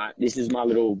 This is my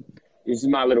little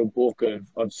book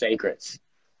of secrets,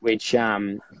 which,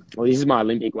 this is my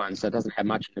Olympic one, so it doesn't have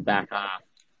much in the back half,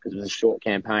 because it was a short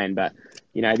campaign. But,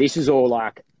 you know, this is all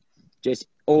like just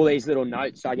all these little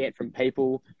notes I get from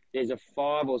people. There's a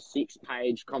 5 or 6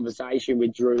 page conversation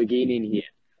with Drew again in here,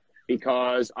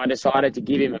 because I decided to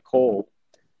give him a call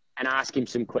and ask him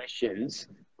some questions,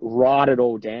 write it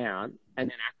all down,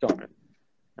 and then act on it.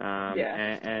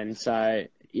 And so,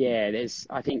 there's,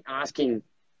 I think, asking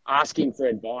for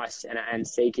advice and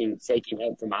seeking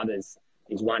help from others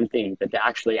is one thing, but to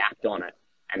actually act on it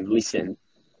and listen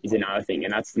is another thing,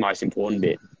 and that's the most important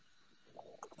bit.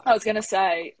 I was going to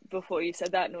say, before you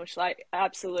said that, Noosh, like,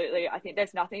 absolutely, I think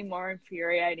there's nothing more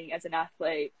infuriating as an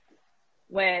athlete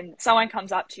when someone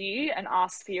comes up to you and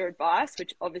asks for your advice,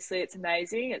 which obviously it's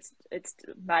amazing. It's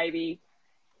maybe,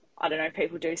 I don't know,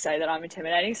 people do say that I'm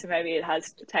intimidating, so maybe it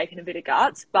has taken a bit of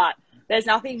guts, but there's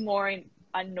nothing more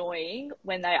annoying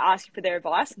when they ask you for their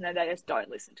advice and then they just don't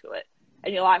listen to it.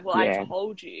 And you're like, well, I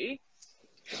told you.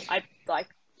 I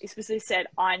explicitly said,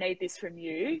 I need this from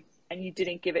you, and you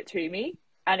didn't give it to me.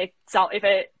 And if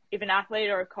an athlete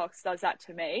or a Cox does that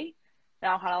to me, then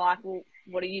I'm kind of like, well,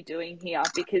 what are you doing here?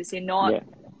 Because you're not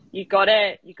you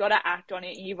gotta act on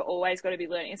it. And you've always got to be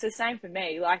learning. It's the same for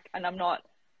me. Like, and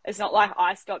it's not like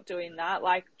I stopped doing that.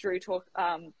 Like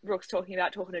Rook's talking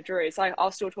about talking to Drew. It's like,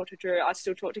 I'll still talk to Drew. I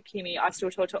still talk to Kimmy. I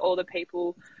still talk to all the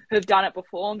people who've done it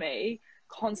before me,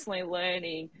 constantly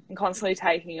learning and constantly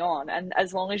taking on. And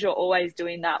as long as you're always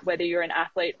doing that, whether you're an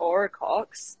athlete or a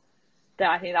Cox, then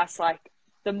I think that's like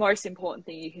the most important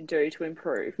thing you can do to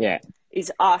improve. Yeah.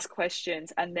 Is ask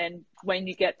questions. And then when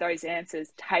you get those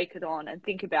answers, take it on and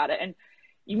think about it. And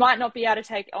you might not be able to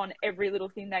take on every little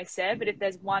thing they said, but if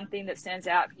there's one thing that stands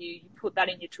out for you, you put that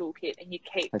in your toolkit and you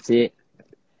keep. That's it.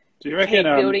 Do you reckon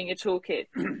building your toolkit?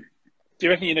 Do you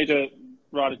reckon you need to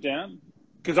write it down?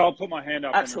 Because I'll put my hand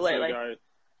up. Absolutely. And go,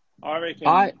 I reckon.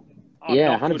 I'm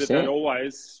not 100%. good at that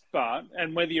always,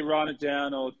 and whether you write it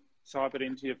down or type it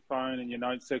into your phone in your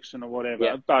notes section or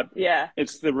whatever, but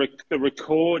it's the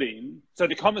recording. So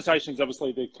the conversation is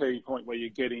obviously the key point where you're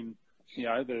getting,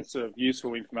 the sort of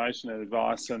useful information and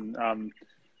advice. And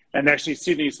actually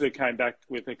Sydney sort of came back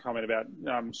with a comment about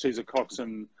she's a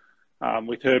coxswain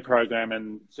with her program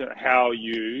and sort of how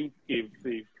you give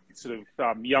the sort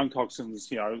of young coxswains,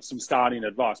 some starting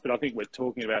advice. But I think we're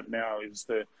talking about now is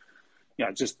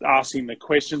just asking the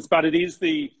questions. But it is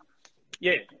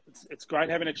it's great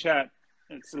having a chat.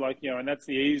 It's like, and that's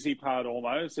the easy part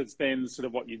almost. It's then sort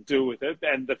of what you do with it.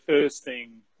 And the first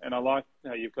thing, and I like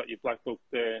how you've got your black book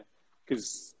there,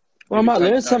 because... Well, I might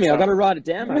learn something. I've got to write it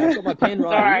down, mate. I've got my pen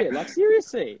right here. Like,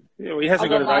 seriously. Yeah, well, he hasn't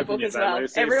got my book as well.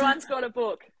 Everyone's got a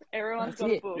book. Everyone's got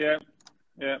a book.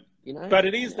 Yeah. But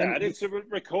it is that. It's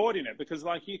recording it, because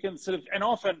like you can sort of... And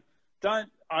often don't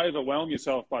overwhelm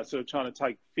yourself by sort of trying to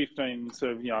take 15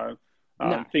 sort of,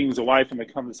 things away from the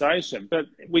conversation. But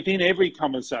within every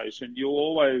conversation, you'll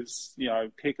always,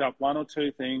 pick up one or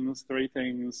two things, three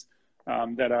things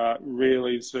that are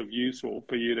really sort of useful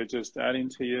for you to just add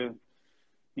into your,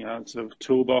 sort of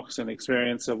toolbox and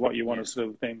experience of what you want to sort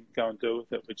of then go and do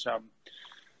with it, which,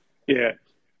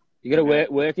 You got to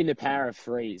work in the power of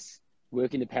threes.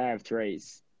 Work in the power of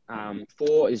threes.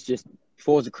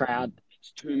 Four's a crowd.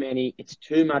 It's too many. It's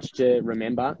too much to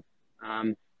remember.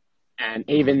 And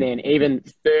even then, even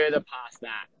further past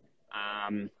that,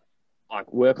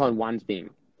 like work on one thing.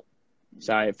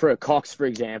 So for a Cox, for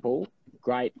example,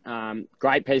 great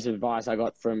piece of advice I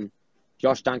got from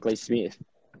Josh Dunkley Smith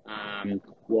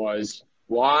was,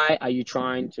 why are you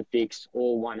trying to fix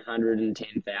all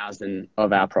 110,000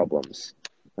 of our problems?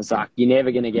 It's like, you're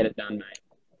never going to get it done, mate.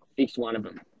 Fix one of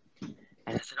them. And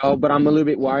I said, but I'm a little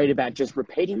bit worried about just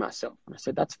repeating myself. And I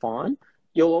said, that's fine.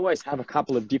 You'll always have a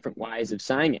couple of different ways of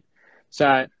saying it.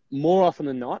 So more often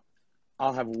than not,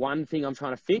 I'll have one thing I'm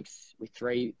trying to fix with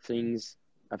three things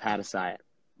of how to say it.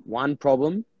 One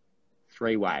problem,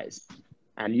 three ways.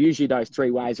 And usually those three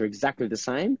ways are exactly the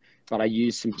same, but I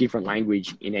use some different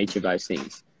language in each of those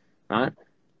things, right?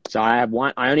 So I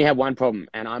only have one problem,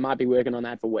 and I might be working on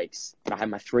that for weeks, but I have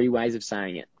my three ways of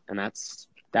saying it, and that's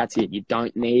it. You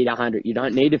don't need 100. You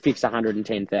don't need to fix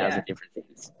 110,000 different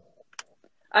things.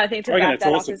 I think to back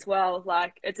that up as well,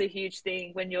 like it's a huge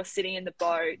thing when you're sitting in the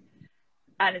boat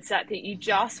and it's that thing, you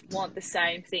just want the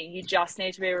same thing. You just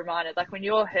need to be reminded, like when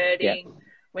you're hurting,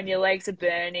 when your legs are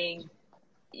burning,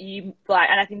 and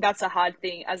I think that's a hard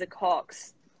thing as a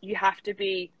Cox. You have to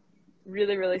be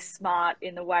really, really smart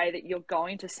in the way that you're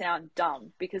going to sound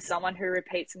dumb, because someone who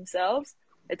repeats themselves,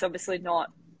 it's obviously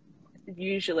not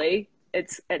usually,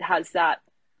 it has that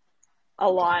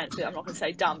alliance with, I'm not going to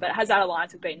say dumb, but it has that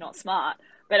alliance with being not smart.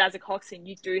 But as a coxswain,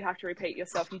 you do have to repeat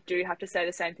yourself. You do have to say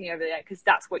the same thing over there, because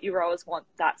that's what you rowers want.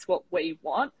 That's what we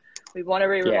want. We want to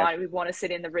be reminded. We want to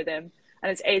sit in the rhythm.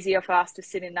 And it's easier for us to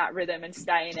sit in that rhythm and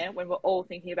stay in it when we're all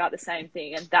thinking about the same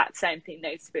thing. And that same thing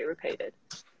needs to be repeated.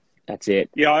 That's it.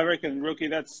 Yeah, I reckon, Rookie,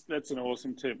 that's an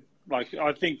awesome tip. Like,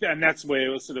 I think, and that's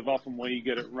where sort of often we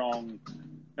get it wrong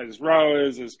as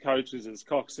rowers, as coaches, as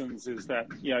coxswains, is that,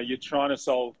 you're trying to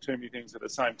solve too many things at the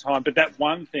same time. But that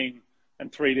one thing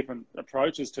and three different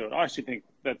approaches to it, I actually think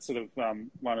that's sort of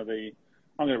one of the...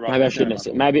 I'm going to write. Maybe I shouldn't have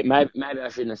said. Maybe I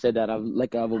shouldn't have said that. I've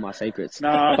let go of all my secrets. No,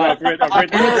 I've read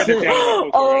it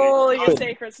down. All your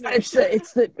secrets. No.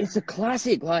 It's a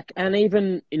classic. Like, and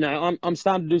even I'm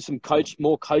starting to do some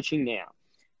more coaching now,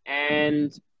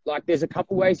 and like there's a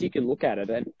couple ways you can look at it,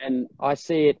 and I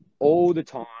see it all the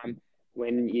time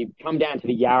when you come down to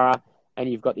the Yarra and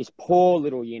you've got this poor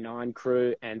little Year 9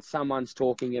 crew and someone's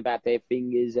talking about their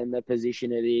fingers and the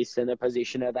position of this and the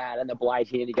position of that and the blade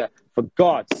here, and you go, for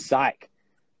God's sake.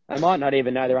 They might not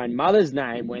even know their own mother's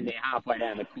name when they're halfway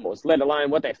down the course, let alone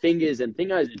what their fingers and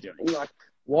thingos are doing. Like,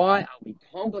 why are we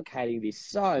complicating this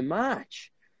so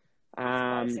much?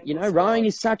 You know, rowing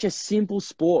is such a simple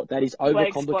sport that is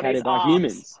overcomplicated by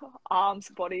humans. Arms,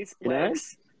 bodies,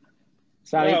 legs.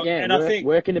 So, and I think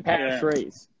work in the power of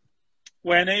threes.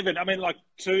 When even, I mean, like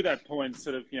to that point,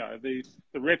 sort of, you know, the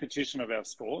repetition of our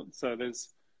sport. So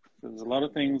there's a lot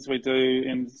of things we do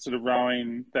in sort of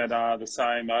rowing that are the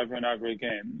same over and over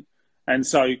again. And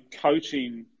so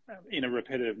coaching in a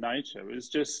repetitive nature is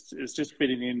just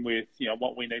fitting in with, you know,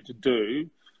 what we need to do.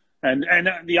 And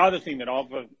the other thing that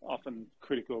I've often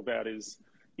critical about is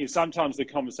sometimes the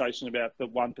conversation about the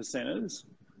 1%ers.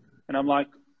 And I'm like,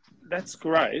 that's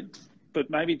great,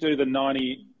 but maybe do the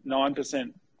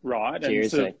 99% right. Seriously.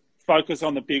 And sort of focus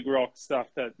on the big rock stuff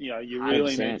that, you know, you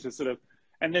really 100%. need to sort of,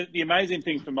 and the amazing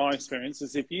thing from my experience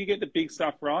is if you get the big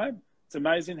stuff right, it's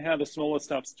amazing how the smaller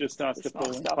stuff just starts to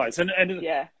fall into place. And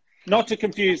not to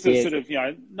confuse the sort of, you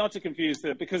know,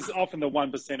 because often the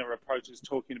 1%er approach is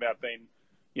talking about being,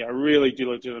 you know, really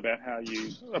diligent about how you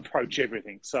approach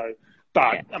everything. So,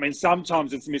 but I mean,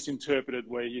 sometimes it's misinterpreted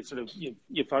where you sort of,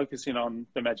 you're focusing on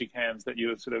the magic hands that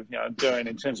you're sort of, you know, doing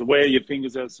in terms of where your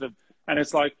fingers are sort of, and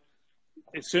it's like,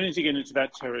 as soon as you get into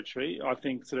that territory, I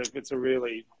think sort of it's a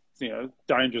really, you know,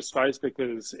 dangerous space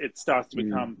because it starts to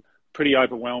become pretty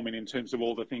overwhelming in terms of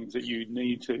all the things that you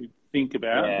need to think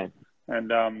about. Yeah.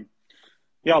 And I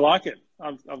like it.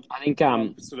 I think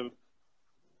sort of.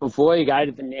 Before you go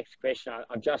to the next question,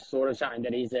 I've just thought of something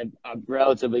that is a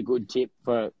relatively good tip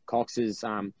for Cox's.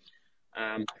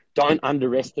 Don't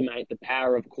underestimate the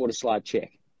power of quarter slide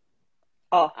check.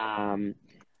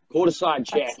 Quarter slide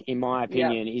check, in my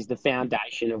opinion, is the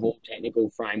foundation of all technical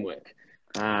framework.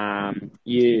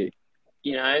 You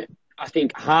know, I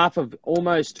think half of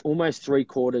almost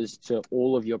 3/4 to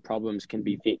all of your problems can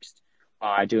be fixed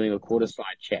by doing a quarter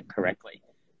slide check correctly.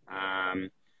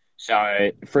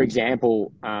 So, for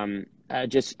example, and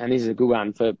this is a good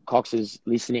one for Cox's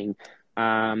listening,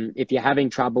 if you're having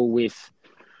trouble with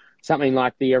something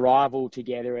like the arrival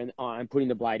together and putting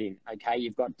the blade in, okay,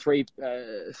 you've got three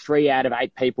out of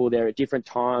 8 people there at different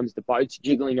times, the boat's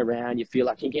jiggling around, you feel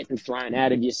like you're getting thrown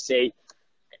out of your seat,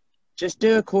 just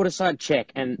do a quarter side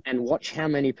check and watch how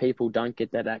many people don't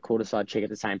get that quarter side check at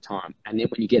the same time. And then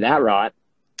when you get that right,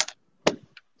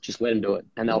 just let them do it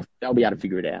and they'll be able to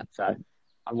figure it out. So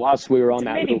whilst we were on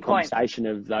that little conversation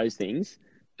of those things,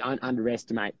 don't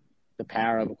underestimate the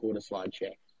power of a quarter slide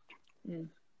check.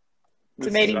 It's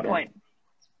a meeting point.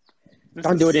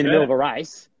 Don't do it in the middle of a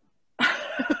race.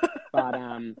 But,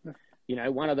 you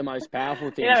know, one of the most powerful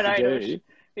things to do is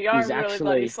really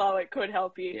bloody slow. It could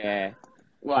help you. Yeah.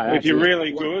 Well, if you're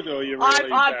really good or you're really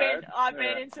bad. I've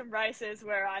been in some races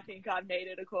where I think I've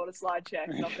needed a quarter slide check,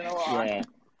 not going to lie. Yeah.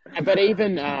 But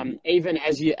even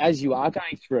as you are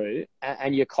going through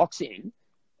and you're coxing,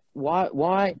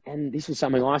 why? And this was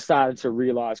something I started to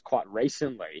realise quite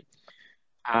recently.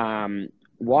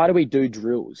 Why do we do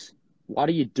drills? Why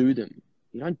do you do them?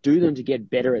 You don't do them to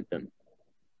get better at them.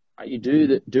 You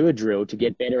do a drill to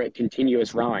get better at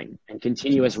continuous rowing, and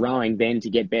continuous rowing then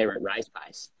to get better at race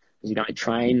pace. Because you don't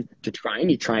train to train,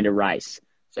 you train to race.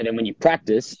 So then when you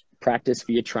practice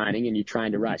for your training and you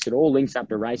train to race. It all links up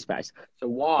to race pace. So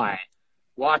why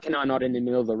can I not in the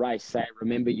middle of the race say,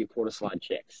 remember your quarter slide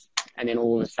checks? And then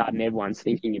all of a sudden everyone's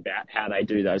thinking about how they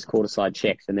do those quarter slide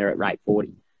checks and they're at rate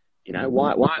 40. You know,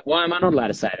 why am I not allowed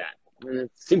to say that? And the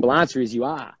simple answer is you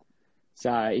are.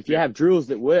 So if you have drills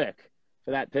that work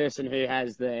for that person who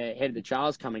has the head of the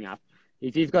Charles coming up,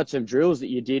 if you've got some drills that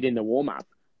you did in the warm-up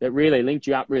that really linked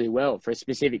you up really well for a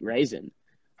specific reason,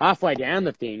 halfway down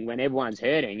the thing when everyone's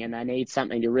hurting and they need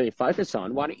something to really focus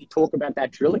on, why don't you talk about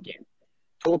that drill again?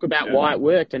 Talk about why it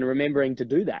worked and remembering to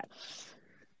do that.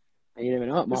 And you never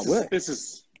know, it might work. This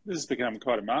has become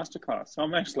quite a masterclass.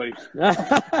 I'm actually...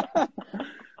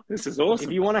 This is awesome.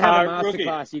 If you want to have a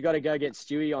masterclass, you got to go get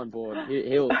Stewie on board.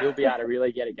 He'll be able to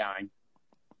really get it going.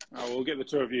 Oh, we'll get the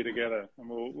two of you together, and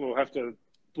we'll have to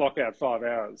block out 5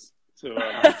 hours.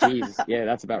 Jeez, yeah,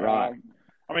 that's about right.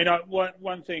 I mean,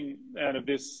 one thing out of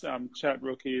this chat,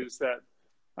 Rookie, is that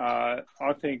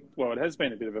I think, well, it has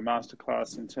been a bit of a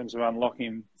masterclass in terms of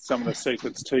unlocking some of the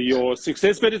secrets to your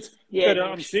success. But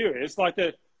I'm serious. Like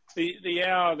the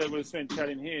hour that we've spent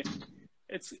chatting here,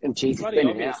 it's bloody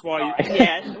obvious why. We got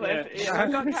carried away.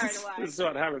 This is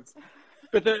what happens.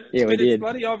 But it's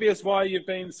bloody obvious why you've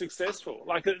been successful.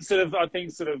 Like it's sort of, I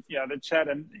think, the chat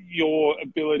and your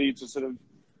ability to sort of,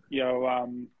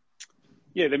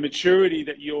 the maturity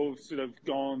that you've sort of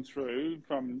gone through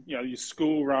from, your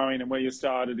school rowing and where you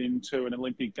started into an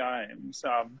Olympic Games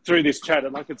through this chat.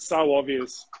 And like, it's so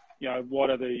obvious, what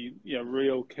are the,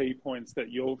 real key points that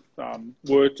you've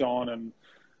worked on and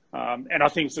I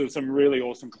think sort of some really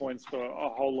awesome points for a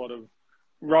whole lot of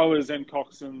rowers and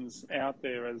coxswains out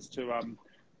there as to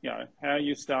how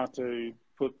you start to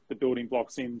put the building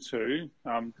blocks into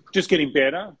just getting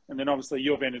better, and then obviously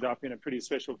you've ended up in a pretty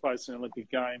special place in Olympic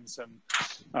Games.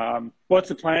 And what's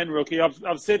the plan, Rookie?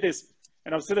 I've said this,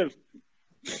 and I've sort of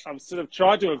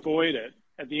tried to avoid it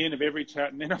at the end of every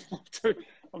chat, and then I'm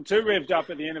too revved up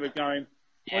at the end of it going,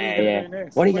 what are you going to do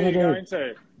next? What are you going to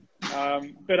do?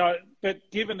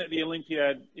 But given that the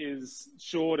Olympiad is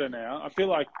shorter now, I feel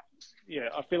like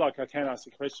I can ask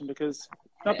a question, because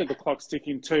not that the clock's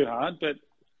ticking too hard, but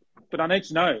I need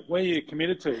to know, where are you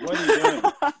committed to? What are you doing?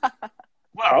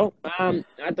 Well,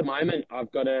 at the moment,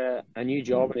 I've got a new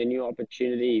job and a new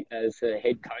opportunity as a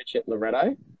head coach at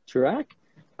Loretto Turak,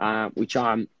 which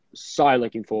I'm so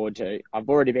looking forward to. I've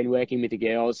already been working with the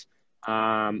girls.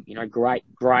 Great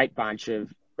bunch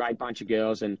of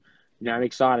girls, and I'm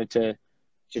excited to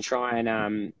try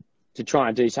and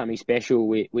do something special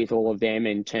with all of them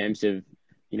in terms of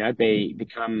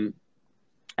become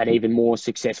an even more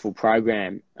successful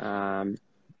program.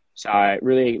 So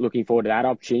really looking forward to that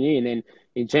opportunity. And then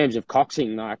in terms of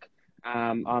coxing,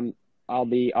 I'll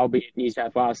be at New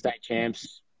South Wales State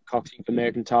Champs coxing for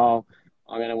Mercantile.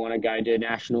 I'm going to want to go do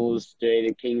nationals, do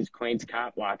the Queen's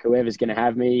Cup, whoever's going to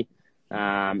have me.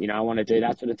 I want to do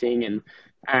that sort of thing.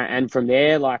 And from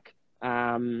there,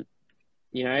 in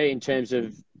terms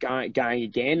of going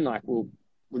again, we'll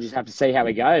just have to see how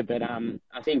we go. But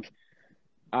I think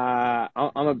I'm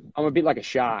a bit like a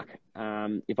shark.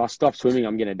 If I stop swimming,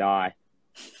 I'm going to die.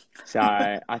 So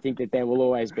I think that there will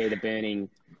always be the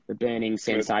burning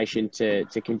sensation to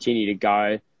continue to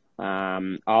go.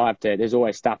 There's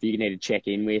always stuff you need to check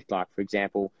in with, for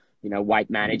example, weight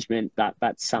management.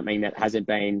 That's something that hasn't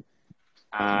been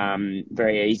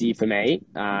very easy for me.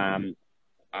 So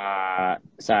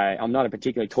I'm not a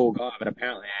particularly tall guy, but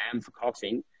apparently I am for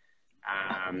coxing.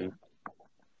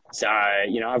 So,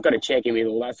 I've got to check in with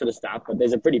all that sort of stuff, but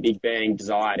there's a pretty big burning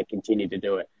desire to continue to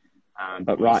do it.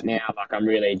 But right now, I'm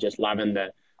really just loving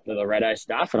the Loretto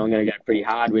stuff, and I'm going to go pretty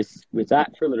hard with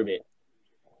that for a little bit.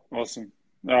 Awesome.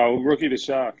 Oh, Rookie the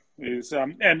Shark is,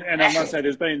 and I must say,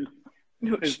 there's been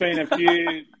a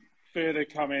few further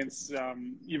comments.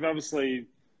 You've obviously,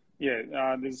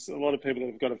 there's a lot of people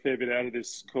that have got a fair bit out of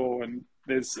this call, and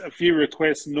there's a few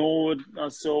requests. Nord, I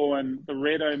saw, and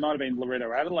Loretto, might have been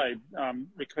Loretto Adelaide,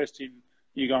 requesting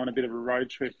you go on a bit of a road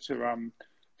trip to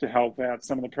help out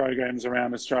some of the programs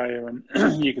around Australia,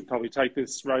 and you could probably take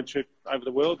this road trip over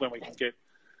the world when we can get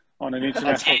on an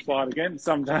international flight again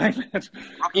someday.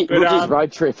 Rookie's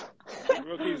road trip.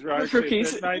 Rookie's road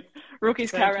trip. Mate,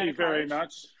 Rookie's thank you very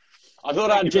much. I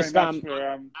thought I'd just and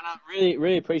I really,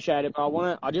 really appreciate it.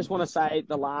 But I just want to say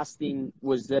the last thing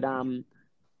was that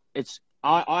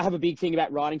I have a big thing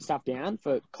about writing stuff down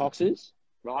for coxers,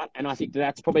 right? And I think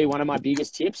that's probably one of my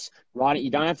biggest tips. Write it.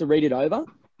 You don't have to read it over,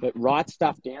 but write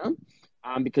stuff down.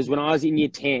 Because when I was in year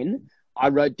 10, I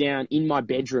wrote down in my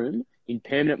bedroom in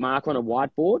permanent marker on a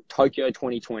whiteboard, Tokyo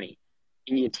 2020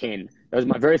 in year 10. That was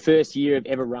my very first year of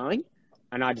ever rowing.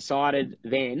 And I decided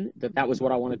then that was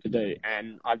what I wanted to do.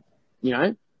 And that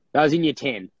was in year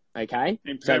 10. Okay.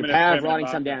 So the power of writing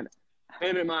something down,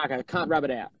 permanent marker, can't rub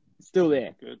it out. It's still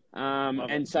there. Good.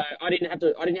 And so I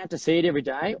didn't have to see it every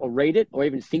day or read it or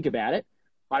even think about it,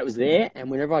 but it was there. And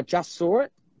whenever I just saw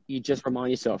it, you just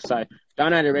remind yourself. So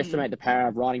don't underestimate the power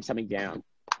of writing something down.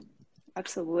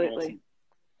 Absolutely. Awesome.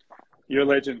 You're a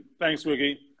legend. Thanks,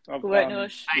 Wiggy. Thanks, Dan.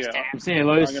 See you,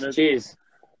 Lewis. Cheers.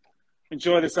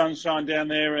 Enjoy the sunshine down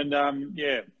there, and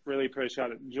really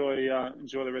appreciate it. Enjoy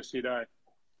the rest of your day.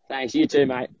 Thanks. You too,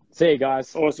 mate. See you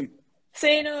guys. Awesome.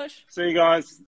 See you, Noosh. See you guys.